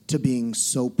close to being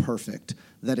so perfect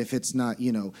that if it's not,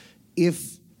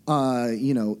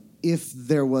 if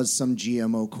there was some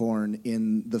GMO corn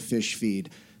in the fish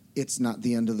feed, it's not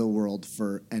the end of the world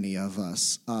for any of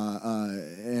us.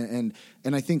 And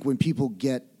I think when people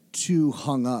get too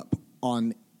hung up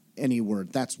on any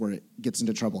word, that's where it gets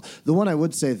into trouble. The one I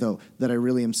would say, though, that I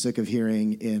really am sick of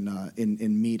hearing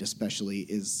in meat especially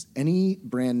is any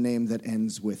brand name that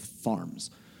ends with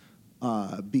farms.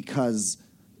 Because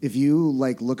if you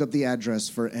look up the address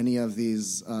for any of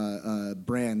these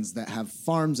brands that have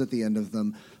farms at the end of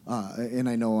them, and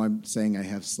I know I'm saying I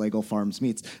have Slagle Farms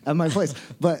meats at my place,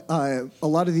 but a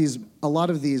lot of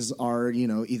these are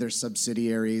either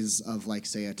subsidiaries of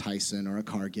say a Tyson or a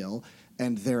Cargill,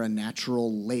 and they're a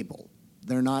natural label.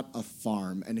 They're not a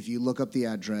farm, and if you look up the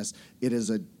address, it is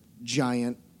a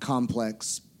giant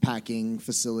complex packing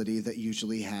facility that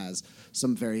usually has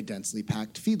some very densely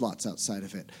packed feedlots outside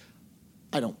of it.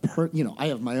 I don't, I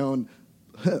have my own.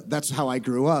 That's how I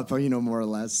grew up, more or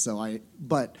less.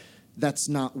 But that's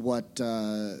not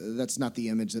that's not the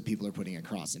image that people are putting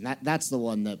across, and that's the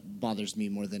one that bothers me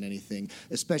more than anything.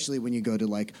 Especially when you go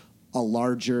to a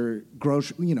larger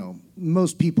grocery.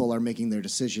 Most people are making their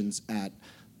decisions at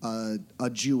a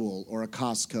Jewel or a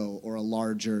Costco or a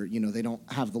larger. They don't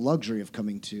have the luxury of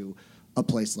coming to a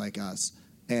place like us.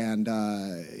 And,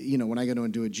 when I go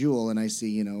into a Jewel and I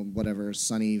see, whatever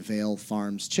Sunnyvale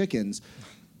Farms chickens,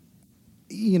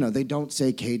 they don't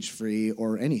say cage-free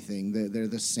or anything. They're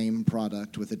the same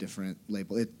product with a different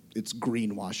label. It's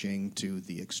greenwashing to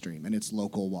the extreme, and it's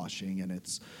local washing, and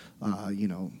it's, I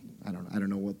don't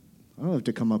know what. I don't have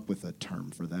to come up with a term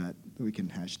for that we can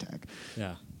hashtag.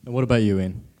 Yeah. And what about you,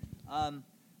 Ian?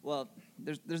 Well,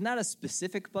 there's not a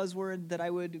specific buzzword that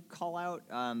I would call out,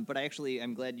 but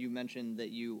I'm glad you mentioned that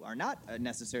you are not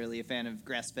necessarily a fan of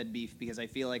grass-fed beef, because I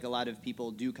feel like a lot of people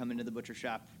do come into the butcher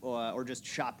shop or just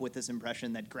shop with this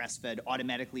impression that grass-fed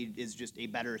automatically is just a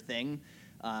better thing,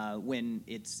 when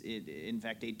it's in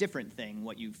fact a different thing.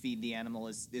 What you feed the animal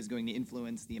is going to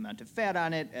influence the amount of fat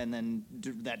on it, and then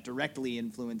that directly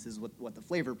influences what the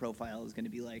flavor profile is going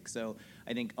to be like. So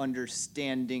I think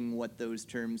understanding what those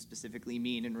terms specifically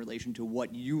mean in relation to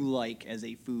what you like as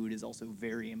a food is also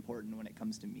very important when it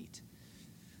comes to meat.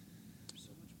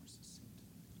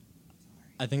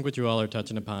 I think what you all are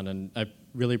touching upon, and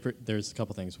there's a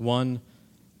couple things. One,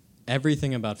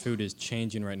 everything about food is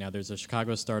changing right now. There's a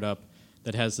Chicago startup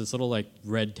that has this little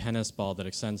red tennis ball that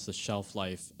extends the shelf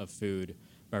life of food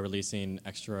by releasing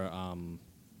extra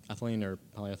ethylene or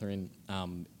polyethylene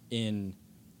in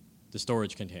the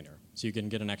storage container. So you can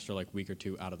get an extra week or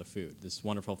two out of the food. This is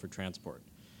wonderful for transport.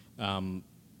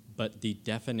 But the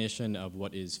definition of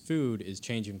what is food is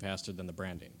changing faster than the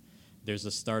branding. There's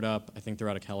a startup, I think they're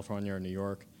out of California or New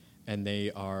York, and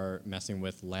they are messing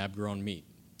with lab-grown meat,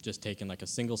 just taking a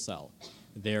single cell.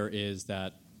 There is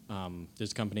that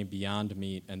there's a company Beyond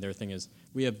Meat, and their thing is,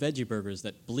 we have veggie burgers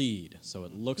that bleed, so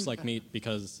it looks like meat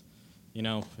because,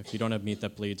 if you don't have meat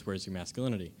that bleeds, where's your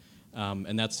masculinity?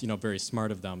 And that's, very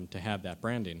smart of them to have that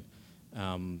branding.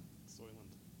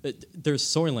 There's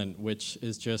Soylent, which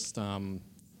is just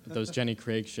those Jenny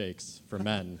Craig shakes for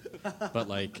men. But,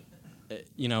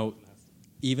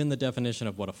 even the definition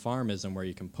of what a farm is and where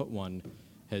you can put one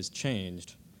has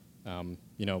changed.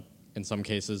 In some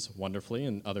cases, wonderfully.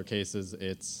 In other cases,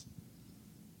 it's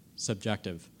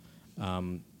subjective.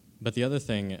 But the other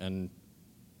thing, and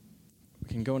we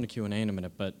can go into Q&A in a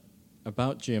minute, but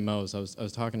about GMOs, I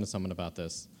was talking to someone about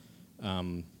this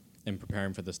in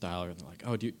preparing for this dialogue, and they're like,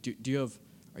 oh,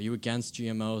 are you against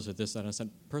GMOs or this, that? And I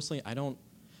said, personally,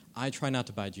 I try not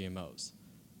to buy GMOs.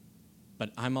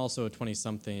 But I'm also a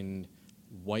 20-something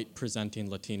white-presenting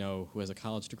Latino who has a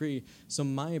college degree, so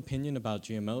my opinion about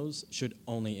GMOs should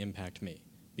only impact me,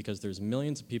 because there's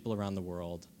millions of people around the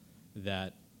world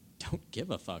that don't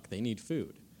give a fuck. They need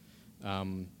food.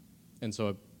 And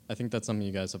so I think that's something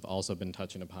you guys have also been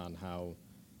touching upon, how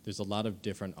there's a lot of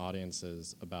different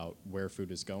audiences about where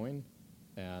food is going,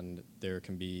 and there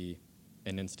can be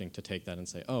an instinct to take that and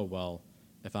say, oh, well,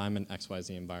 if I'm in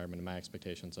XYZ environment and my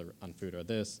expectations on food are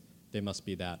this, they must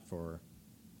be that for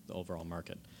the overall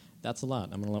market. That's a lot.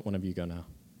 I'm going to let one of you go now.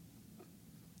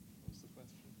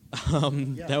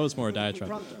 That was more a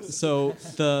diatribe. So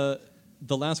the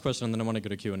last question, and then I want to go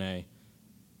to Q&A.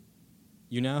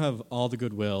 You now have all the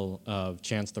goodwill of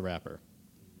Chance the Rapper,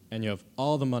 and you have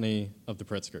all the money of the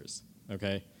Pritzkers,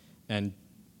 okay? And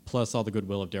plus all the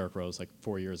goodwill of Derrick Rose like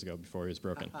 4 years ago before he was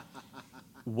broken.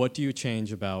 What do you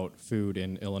change about food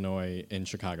in Illinois, in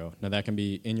Chicago? Now, that can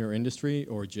be in your industry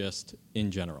or just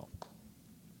in general.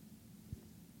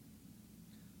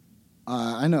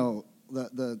 I know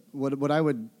what I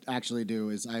would actually do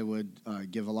is I would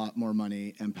give a lot more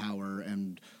money and power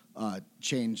and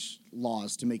change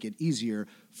laws to make it easier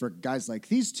for guys like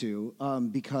these two,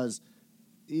 because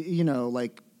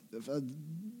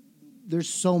there's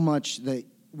so much that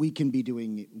we can be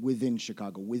doing within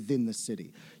Chicago, within the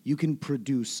city. You can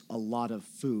produce a lot of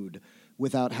food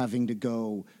without having to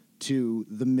go to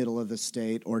the middle of the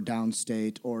state or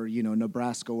downstate or,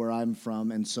 Nebraska where I'm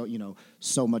from. And so,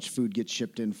 so much food gets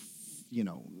shipped in,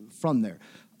 from there.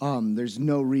 There's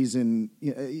no reason,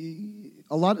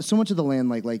 so much of the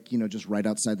land, just right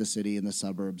outside the city in the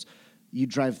suburbs, you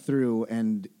drive through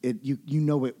and it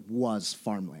was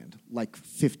farmland like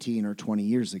 15 or 20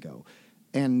 years ago.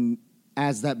 And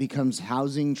as that becomes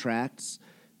housing tracts,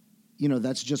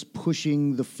 that's just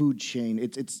pushing the food chain.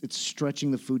 It's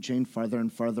stretching the food chain farther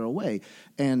and farther away.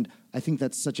 And I think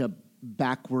that's such a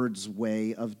backwards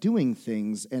way of doing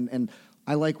things. And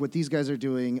I like what these guys are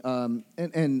doing,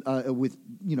 with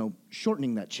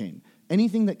shortening that chain.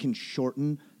 Anything that can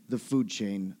shorten the food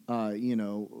chain,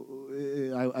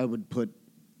 I would put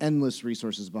endless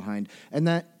resources behind, and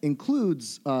that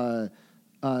includes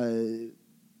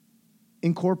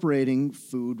incorporating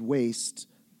food waste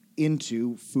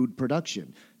into food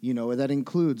production. That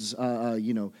includes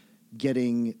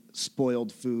getting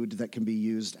spoiled food that can be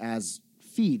used as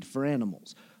feed for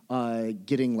animals,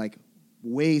 getting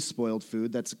way spoiled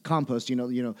food that's compost,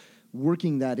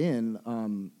 working that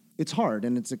in. It's hard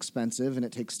and it's expensive and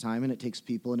it takes time and it takes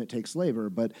people and it takes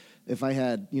labor. But if I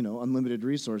had, unlimited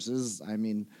resources, I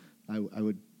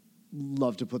would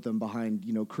love to put them behind,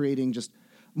 creating just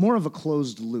more of a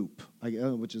closed loop,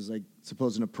 which is, I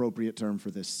suppose, an appropriate term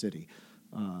for this city.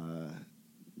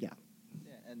 Yeah,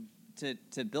 and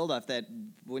to build off that,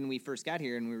 when we first got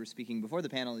here and we were speaking before the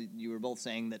panel, you were both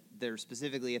saying that there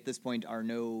specifically at this point are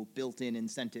no built-in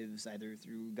incentives, either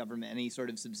through government, any sort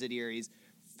of subsidiaries,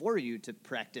 for you to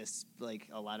practice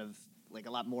a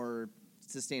lot more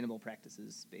sustainable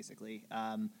practices, basically.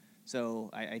 So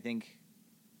I think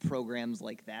programs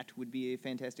like that would be a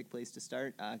fantastic place to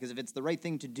start, because if it's the right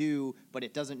thing to do, but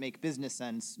it doesn't make business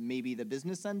sense, maybe the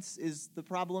business sense is the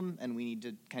problem, and we need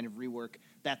to kind of rework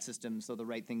that system so the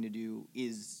right thing to do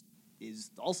is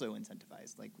also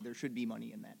incentivized. There should be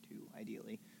money in that too,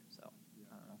 ideally. So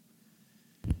I don't know.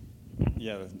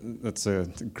 Yeah, that's a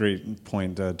great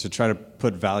point, to try to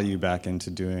put value back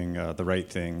into doing the right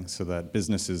thing so that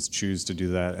businesses choose to do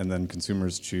that and then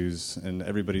consumers choose, and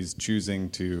everybody's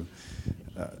choosing to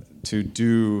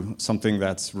do something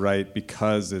that's right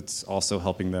because it's also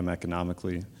helping them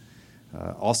economically.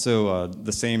 Also,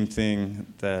 the same thing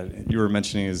that you were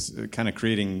mentioning is kind of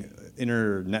creating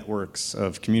inner networks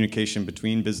of communication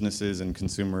between businesses and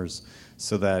consumers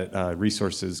so that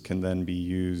resources can then be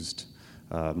used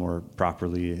more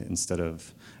properly instead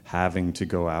of having to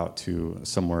go out to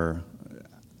somewhere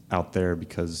out there,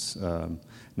 because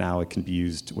now it can be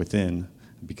used within,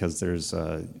 because there's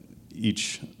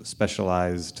each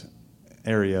specialized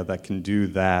area that can do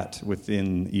that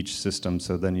within each system.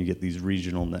 So then you get these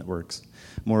regional networks,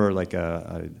 more like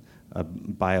a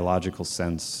biological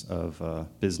sense of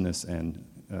business and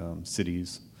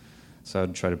cities. So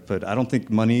I'd try to I don't think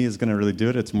money is going to really do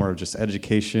it. It's more of just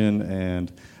education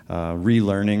and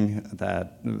relearning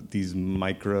that these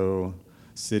micro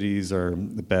cities are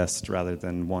the best, rather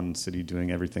than one city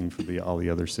doing everything for all the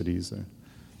other cities.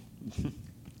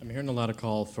 I'm hearing a lot of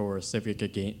call for civic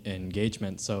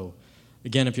engagement. So,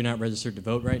 again, if you're not registered to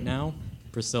vote right now,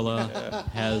 Priscilla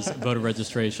has voter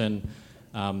registration.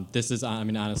 This is,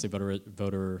 honestly,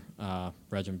 voter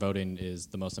registration voting is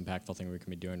the most impactful thing we can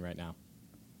be doing right now.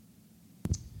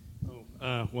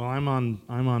 Well, I'm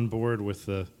on board with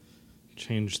the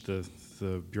change the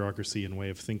bureaucracy and way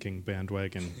of thinking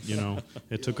bandwagon.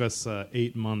 It took us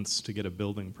 8 months to get a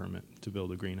building permit to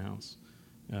build a greenhouse.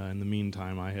 In the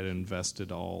meantime, I had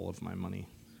invested all of my money,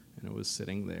 and it was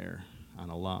sitting there on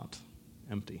a lot,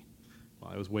 empty,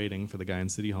 while I was waiting for the guy in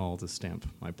City Hall to stamp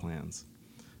my plans.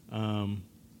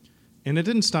 And it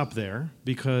didn't stop there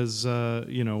because,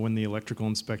 when the electrical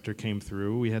inspector came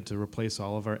through, we had to replace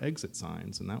all of our exit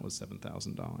signs, and that was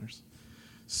 $7,000.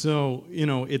 So,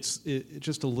 it's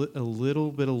just a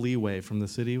little bit of leeway from the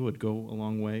city would go a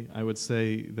long way. I would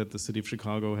say that the city of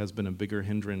Chicago has been a bigger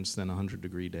hindrance than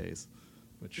 100-degree days,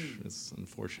 which is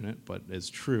unfortunate, but is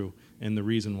true, and the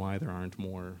reason why there aren't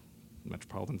more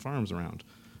Metropolitan Farms around.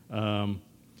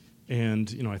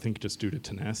 And I think just due to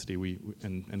tenacity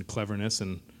and cleverness,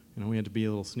 and we had to be a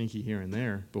little sneaky here and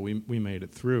there, but we made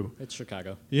it through. It's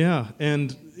Chicago. Yeah,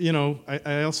 and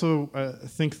I also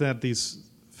think that these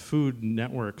food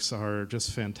networks are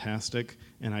just fantastic,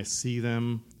 and I see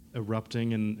them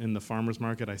erupting in the farmers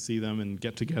market. I see them in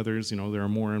get-togethers. There are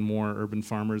more and more urban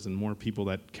farmers and more people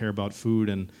that care about food,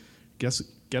 and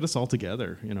get us all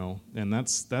together. And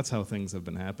that's how things have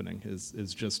been happening.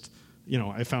 Is just.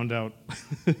 I found out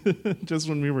just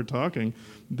when we were talking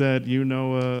that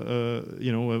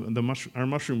our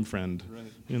mushroom friend,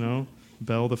 right.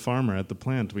 Bell the farmer at the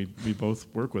plant. We both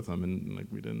work with him, and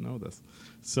we didn't know this.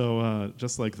 So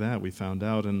just like that, we found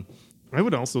out. And I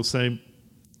would also say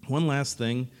one last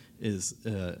thing is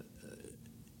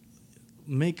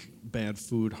make bad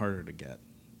food harder to get,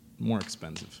 more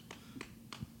expensive.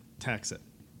 Tax it.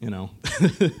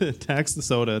 Tax the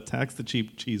soda, tax the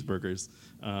cheap cheeseburgers,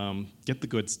 get the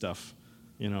good stuff,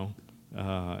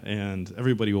 and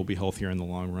everybody will be healthier in the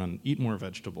long run. Eat more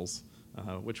vegetables,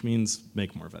 which means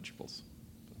make more vegetables.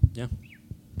 Yeah.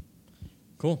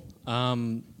 Cool.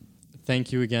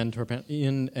 Thank you again to our panel.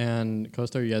 Ian and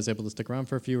Costa, are you guys able to stick around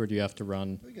for a few, or do you have to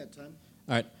run? We got time.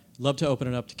 All right. Love to open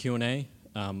it up to Q&A.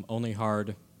 Only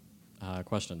hard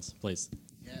questions, please.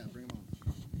 Yeah, bring them on.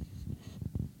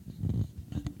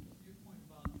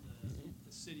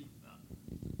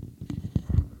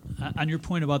 On your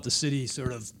point about the city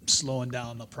sort of slowing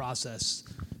down the process,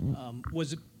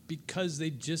 was it because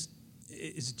is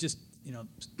it just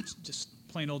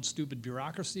plain old stupid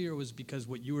bureaucracy, or was it because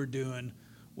what you were doing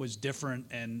was different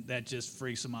and that just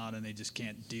freaks them out and they just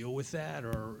can't deal with that,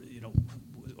 or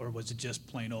was it just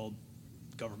plain old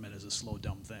government is a slow,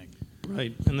 dumb thing?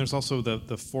 Right, and there's also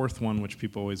the fourth one, which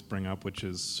people always bring up, which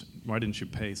is, why didn't you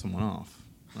pay someone off?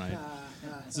 Right.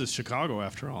 This is Chicago,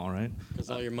 after all, right? Because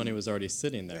all your money was already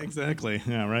sitting there. Exactly.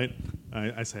 Yeah. Right.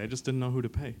 I say I just didn't know who to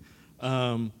pay.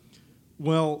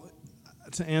 Well,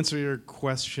 to answer your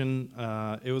question,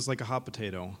 it was like a hot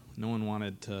potato. No one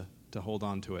wanted to hold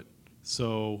on to it,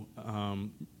 so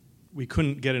we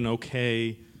couldn't get an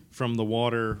okay from the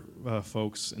water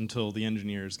folks until the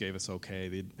engineers gave us okay.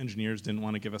 The engineers didn't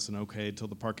want to give us an okay until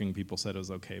the parking people said it was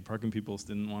okay. Parking people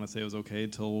didn't want to say it was okay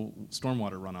until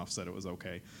stormwater runoff said it was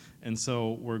okay. And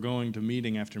so we're going to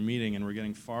meeting after meeting, and we're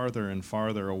getting farther and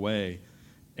farther away.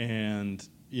 And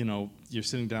you're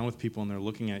sitting down with people, and they're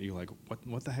looking at you like,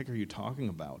 what the heck are you talking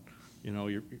about?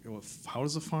 How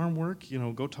does a farm work?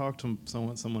 Go talk to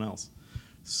someone else.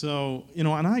 So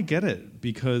and I get it,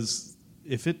 because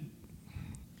if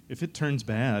it turns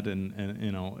bad and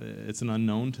it's an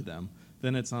unknown to them,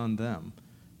 then it's on them.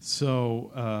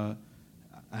 So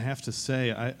I have to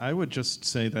say, I would just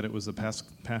say that it was a pass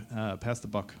the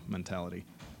buck mentality,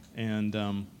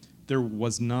 and there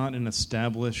was not an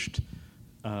established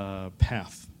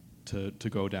path to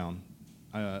go down.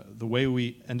 The way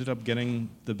we ended up getting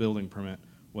the building permit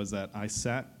was that I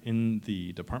sat in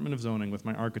the Department of Zoning with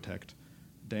my architect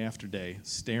day after day,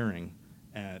 staring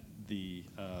at the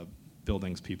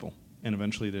buildings people, and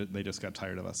eventually they just got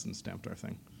tired of us and stamped our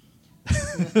thing.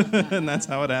 And that's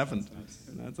how it happened.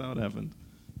 That's how it happened.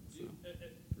 Do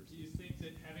you think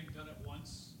that having done it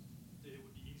once, that it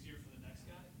would be easier for the next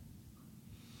guy?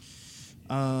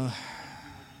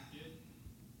 You did,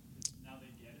 now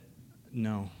they get it?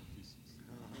 No.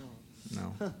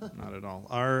 No, not at all.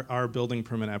 Our building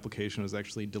permit application was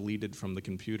actually deleted from the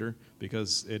computer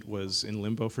because it was in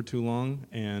limbo for too long,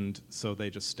 and so they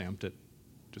just stamped it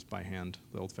just by hand,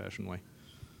 the old-fashioned way.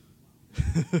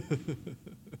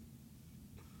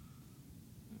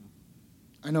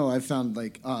 I know I've found,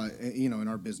 in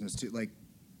our business too,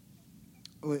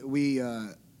 we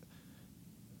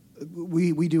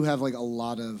do have a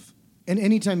lot of, and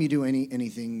anytime you do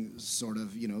anything sort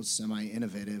of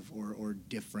semi-innovative or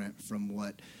different from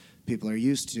what people are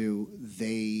used to,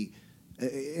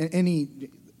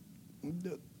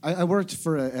 I worked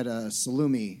at a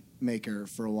salumi maker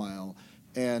for a while,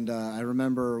 and I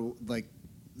remember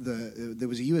there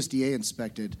was a USDA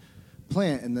inspected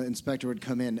plant, and the inspector would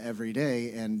come in every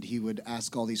day, and he would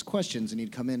ask all these questions, and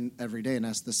he'd come in every day and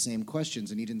ask the same questions,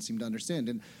 and he didn't seem to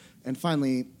understand. And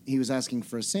finally, he was asking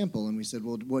for a sample, and we said,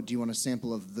 well, what do you want a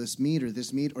sample of, this meat or the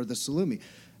salumi?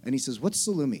 And he says, what's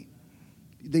salumi?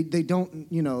 They don't,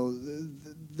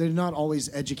 they're not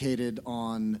always educated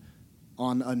on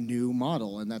a new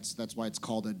model, and that's why it's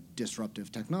called a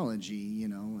disruptive technology,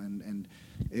 and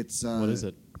it's... what is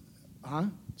it? Huh?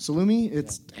 Salumi?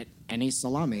 It's any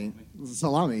salami,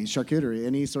 charcuterie,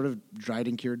 any sort of dried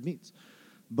and cured meats.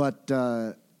 But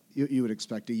you would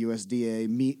expect a USDA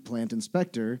meat plant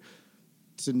inspector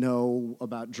to know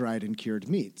about dried and cured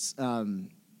meats.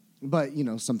 But,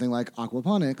 something like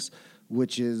aquaponics,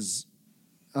 which is,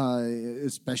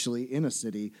 especially in a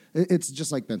city, it's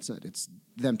just like Ben said, it's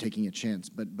them taking a chance.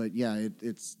 But yeah,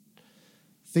 it's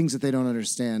things that they don't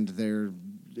understand.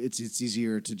 It's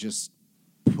easier to just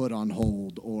put on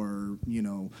hold or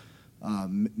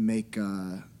make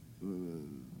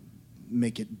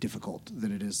it difficult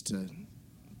than it is to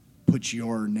put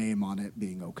your name on it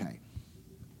being okay.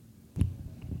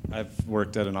 I've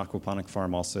worked at an aquaponic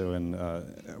farm also, and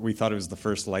we thought it was the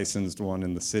first licensed one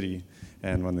in the city.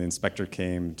 And when the inspector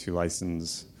came to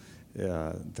license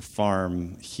the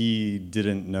farm, he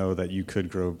didn't know that you could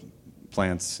grow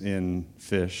plants in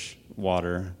fish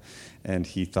water, and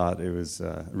he thought it was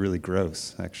really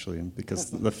gross, actually, because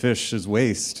the fish's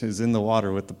waste is in the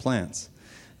water with the plants.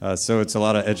 So it's a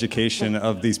lot of education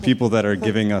of these people that are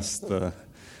giving us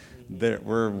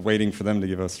we're waiting for them to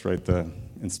give us the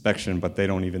inspection, but they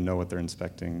don't even know what they're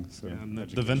inspecting. So yeah, and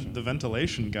the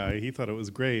ventilation guy, he thought it was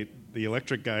great. The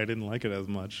electric guy didn't like it as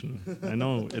much. And I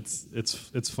know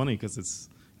it's funny because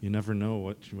you never know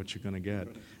what you're going to get.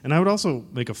 And I would also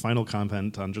make a final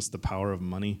comment on just the power of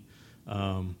money.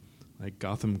 Like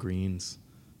Gotham Greens,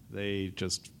 they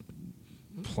just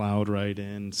plowed right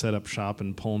in, set up shop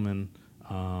in Pullman.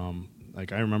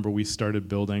 Like I remember we started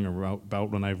building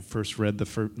about when I first read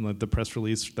the press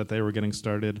release that they were getting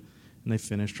started, and they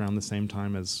finished around the same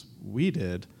time as we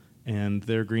did. And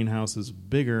their greenhouse is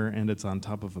bigger, and it's on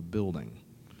top of a building.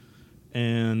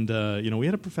 And we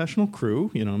had a professional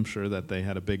crew. I'm sure that they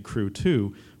had a big crew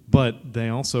too, but they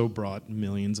also brought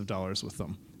millions of dollars with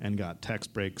them and got tax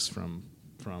breaks from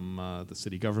the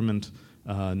city government,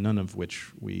 none of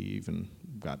which we even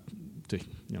got to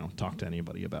talk to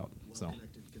anybody about. So,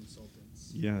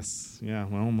 yes, yeah,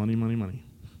 well, money.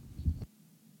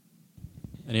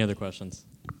 Any other questions?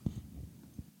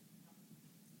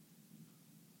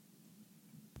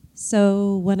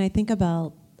 So when I think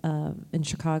about in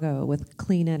Chicago with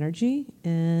clean energy,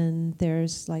 and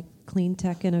there's like clean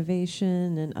tech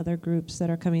innovation and other groups that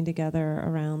are coming together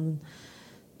around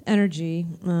energy,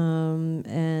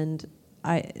 and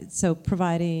so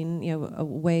providing a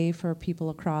way for people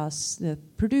across the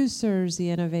producers, the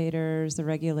innovators, the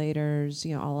regulators,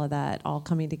 all of that, all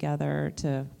coming together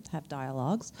to have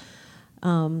dialogues.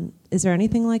 Is there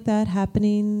anything like that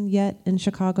happening yet in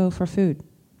Chicago for food?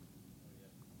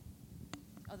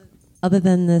 Other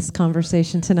than this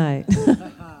conversation tonight.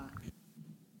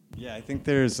 Yeah, I think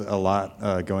there's a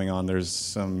lot going on. There's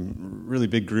some really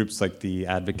big groups like the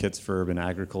Advocates for Urban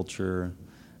Agriculture,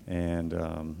 and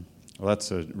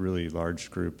that's a really large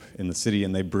group in the city,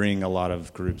 and they bring a lot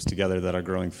of groups together that are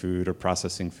growing food or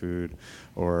processing food,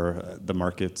 or the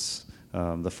markets.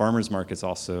 The farmers markets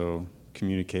also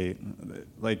communicate.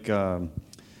 Like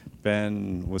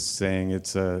Ben was saying,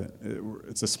 it's a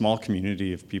small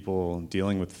community of people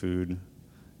dealing with food,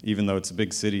 even though it's a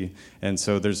big city. And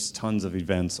so there's tons of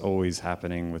events always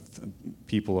happening with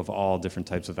people of all different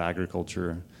types of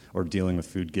agriculture or dealing with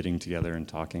food, getting together and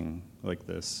talking like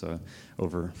this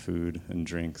over food and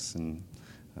drinks and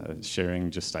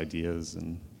sharing just ideas,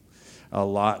 and a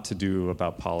lot to do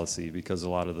about policy, because a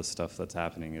lot of the stuff that's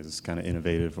happening is kind of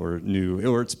innovative or new,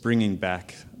 or it's bringing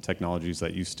back technologies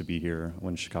that used to be here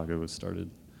when Chicago was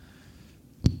started.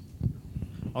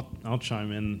 I'll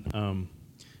chime in and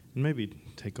maybe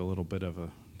take a little bit of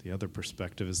the other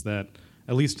perspective, is that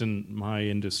at least in my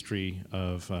industry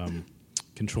of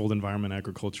controlled environment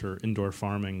agriculture, indoor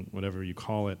farming, whatever you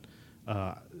call it,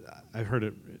 I've heard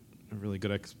a really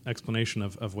good explanation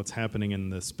of what's happening in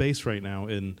the space right now,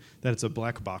 in that it's a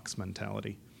black box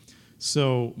mentality.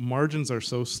 So margins are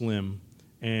so slim,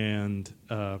 and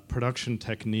production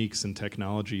techniques and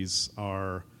technologies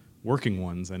are, working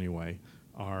ones anyway,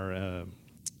 are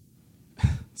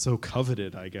so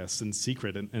coveted, I guess, in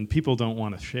secret, and people don't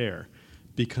want to share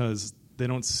because they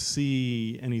don't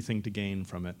see anything to gain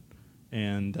from it.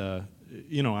 And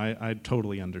I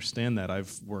totally understand that.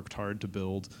 I've worked hard to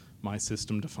build my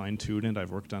system, to fine-tune it.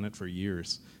 I've worked on it for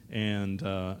years. And,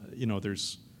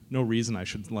 there's no reason I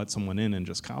should let someone in and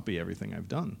just copy everything I've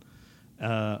done.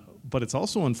 But it's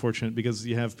also unfortunate because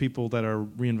you have people that are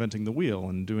reinventing the wheel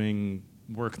and doing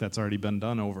work that's already been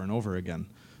done over and over again.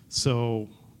 So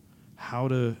how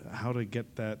to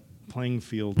get that playing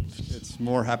field? It's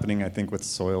more happening, I think, with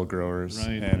soil growers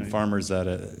Right, and right. farmers that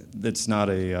it's not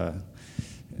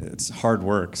it's hard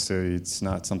work, so it's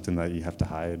not something that you have to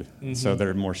hide. So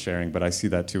they're more sharing, but I see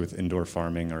that too with indoor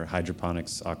farming or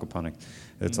hydroponics, aquaponics.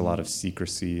 It's a lot of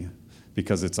secrecy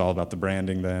because it's all about the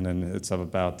branding then, and it's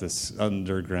about this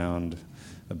underground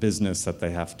business that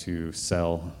they have to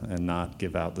sell and not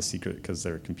give out the secret because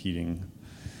they're competing.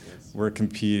 We're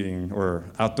competing, or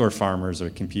outdoor farmers are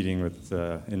competing with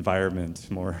the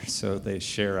environment more, so they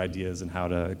share ideas and how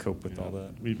to cope with all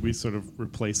that. We sort of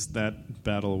replaced that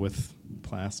battle with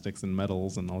plastics and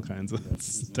metals and all kinds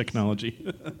of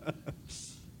technology.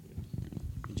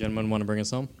 You gentlemen want to bring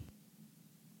us home?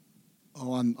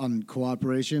 Oh, on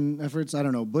cooperation efforts, I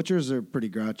don't know. Butchers are pretty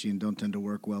grouchy and don't tend to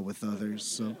work well with others,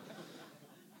 so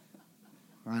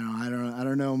I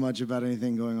don't know much about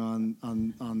anything going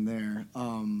on there.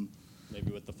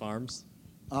 Maybe with the farms?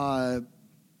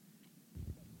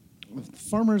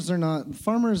 Farmers are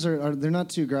they're not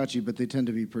too grouchy, but they tend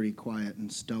to be pretty quiet and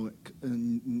stoic,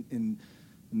 and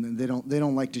they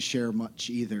don't like to share much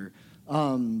either.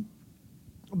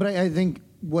 But I think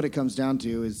what it comes down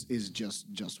to is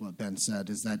just what Ben said,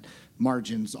 is that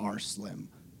margins are slim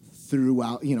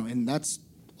throughout, and that's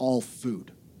all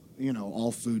food,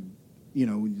 all food,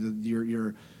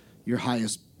 your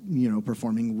highest,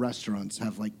 performing restaurants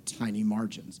have like tiny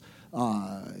margins.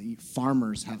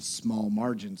 Farmers have small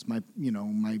margins. My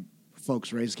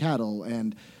folks raise cattle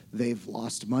and they've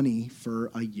lost money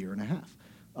for a year and a half.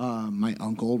 My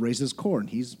uncle raises corn.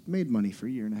 He's made money for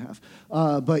a year and a half.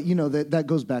 But, that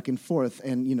goes back and forth.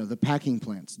 And, the packing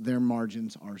plants, their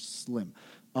margins are slim.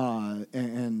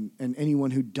 And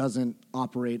anyone who doesn't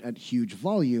operate at huge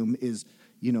volume is,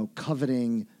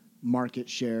 coveting market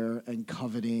share and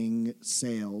coveting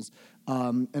sales.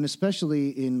 And especially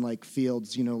in,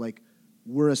 fields,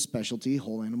 we're a specialty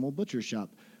whole animal butcher shop.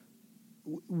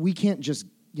 We can't just,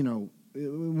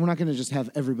 we're not going to just have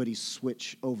everybody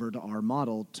switch over to our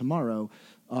model tomorrow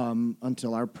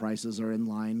until our prices are in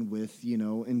line with,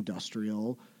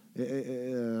 industrial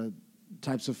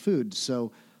types of food.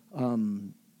 So,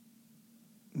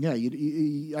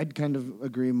 I'd kind of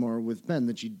agree more with Ben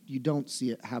that you don't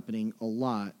see it happening a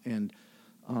lot. And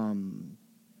I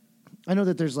know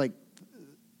that there's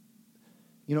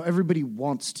everybody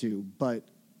wants to, but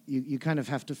you kind of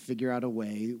have to figure out a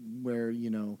way where,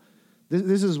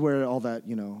 this is where all that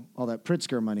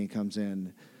Pritzker money comes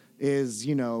in, is,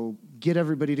 get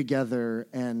everybody together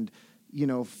and,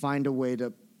 find a way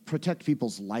to protect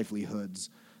people's livelihoods.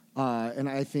 And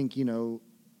I think,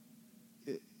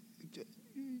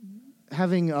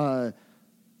 having a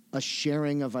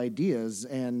sharing of ideas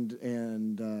and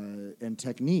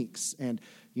techniques, and,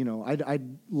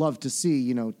 I'd love to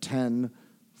see, 10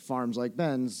 farms like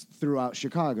Ben's throughout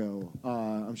Chicago.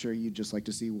 I'm sure you'd just like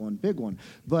to see one big one,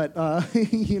 but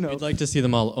We'd like to see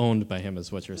them all owned by him,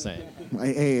 is what you're saying.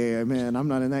 Hey, man, I'm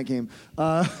not in that game.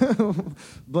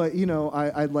 But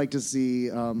I'd like to see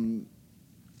farms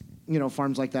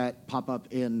like that pop up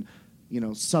in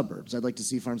suburbs. I'd like to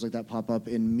see farms like that pop up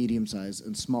in medium-sized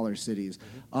and smaller cities.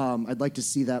 I'd like to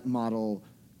see that model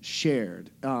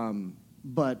shared,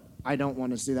 but I don't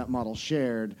want to see that model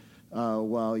shared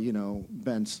while,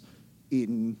 Ben's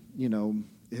eating,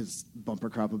 his bumper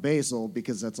crop of basil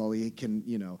because that's all he can,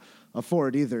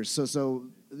 afford either. So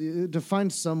to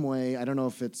find some way, I don't know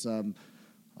if it's, I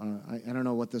don't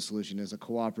know what the solution is, a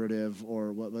cooperative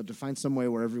or what, but to find some way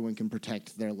where everyone can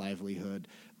protect their livelihood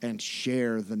and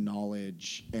share the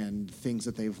knowledge and things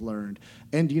that they've learned.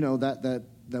 And, that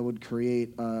would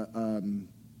create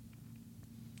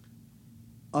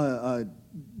a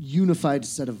unified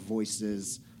set of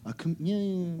voices, a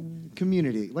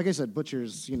community. Like I said,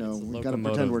 butchers, we've got to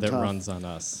pretend we're that tough. Runs on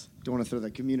us. Don't want to throw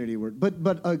that community word, but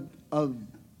a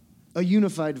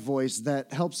unified voice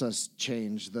that helps us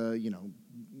change the,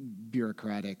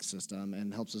 bureaucratic system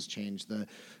and helps us change the,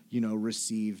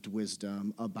 received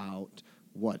wisdom about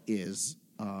what is,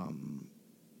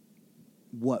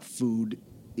 what food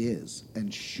is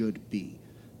and should be,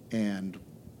 and,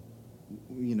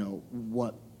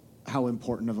 how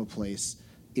important of a place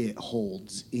it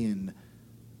holds in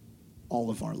all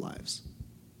of our lives.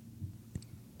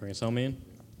 Bring us home, Ian.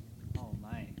 Oh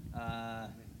my!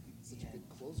 Such a good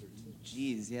closer too.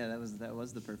 Geez, yeah, that was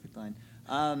the perfect line.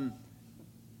 I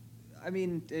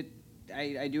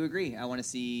do agree. I want to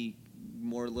see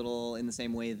more little, in the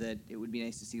same way that it would be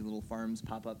nice to see little farms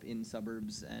pop up in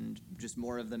suburbs and just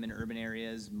more of them in urban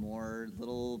areas. More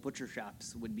little butcher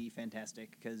shops would be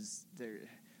fantastic, because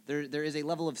there is a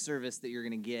level of service that you're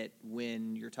going to get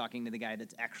when you're talking to the guy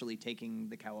that's actually taking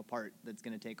the cow apart, that's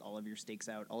going to take all of your steaks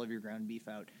out, all of your ground beef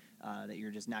out, that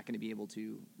you're just not going to be able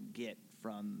to get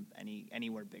from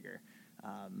anywhere bigger.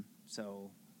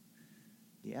 So,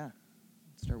 yeah,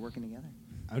 start working together.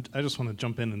 I just want to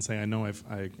jump in and say I know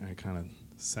I kind of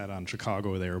sat on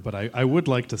Chicago there, but I would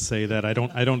like to say that I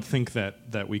don't think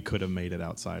that we could have made it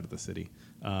outside of the city.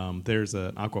 There's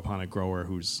an aquaponic grower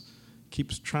who's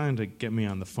keeps trying to get me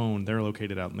on the phone. They're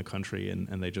located out in the country,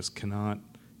 and they just cannot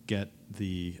get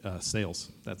the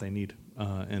sales that they need.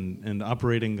 And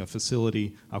operating a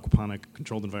facility, aquaponic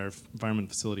controlled environment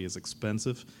facility, is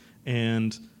expensive,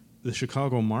 and the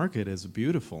Chicago market is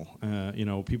beautiful.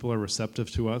 People are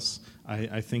receptive to us.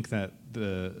 I think that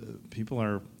the people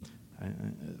are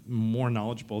more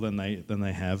knowledgeable than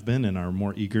they have been, and are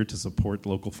more eager to support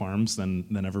local farms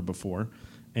than ever before.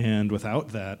 And without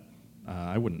that,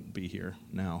 I wouldn't be here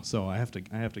now. So I have to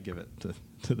give it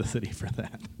to the city for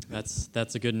that.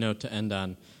 That's a good note to end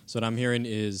on. So what I'm hearing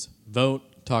is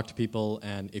vote, talk to people,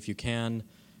 and if you can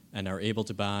and are able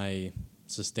to buy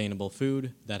sustainable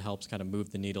food, that helps kind of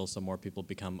move the needle so more people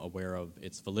become aware of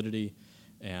its validity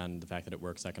and the fact that it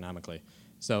works economically.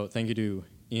 So thank you to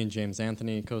Ian James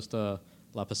Anthony, Costa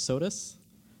Lapaseotes,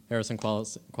 Harrison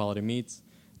Quality Meats,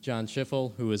 John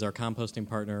Scheffel, who is our composting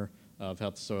partner of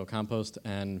Healthy Soil Compost,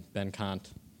 and Ben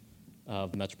Kant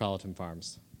of Metropolitan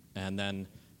Farms. And then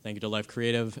thank you to Life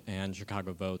Creative and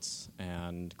Chicago Votes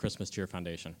and Christmas Cheer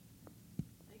Foundation.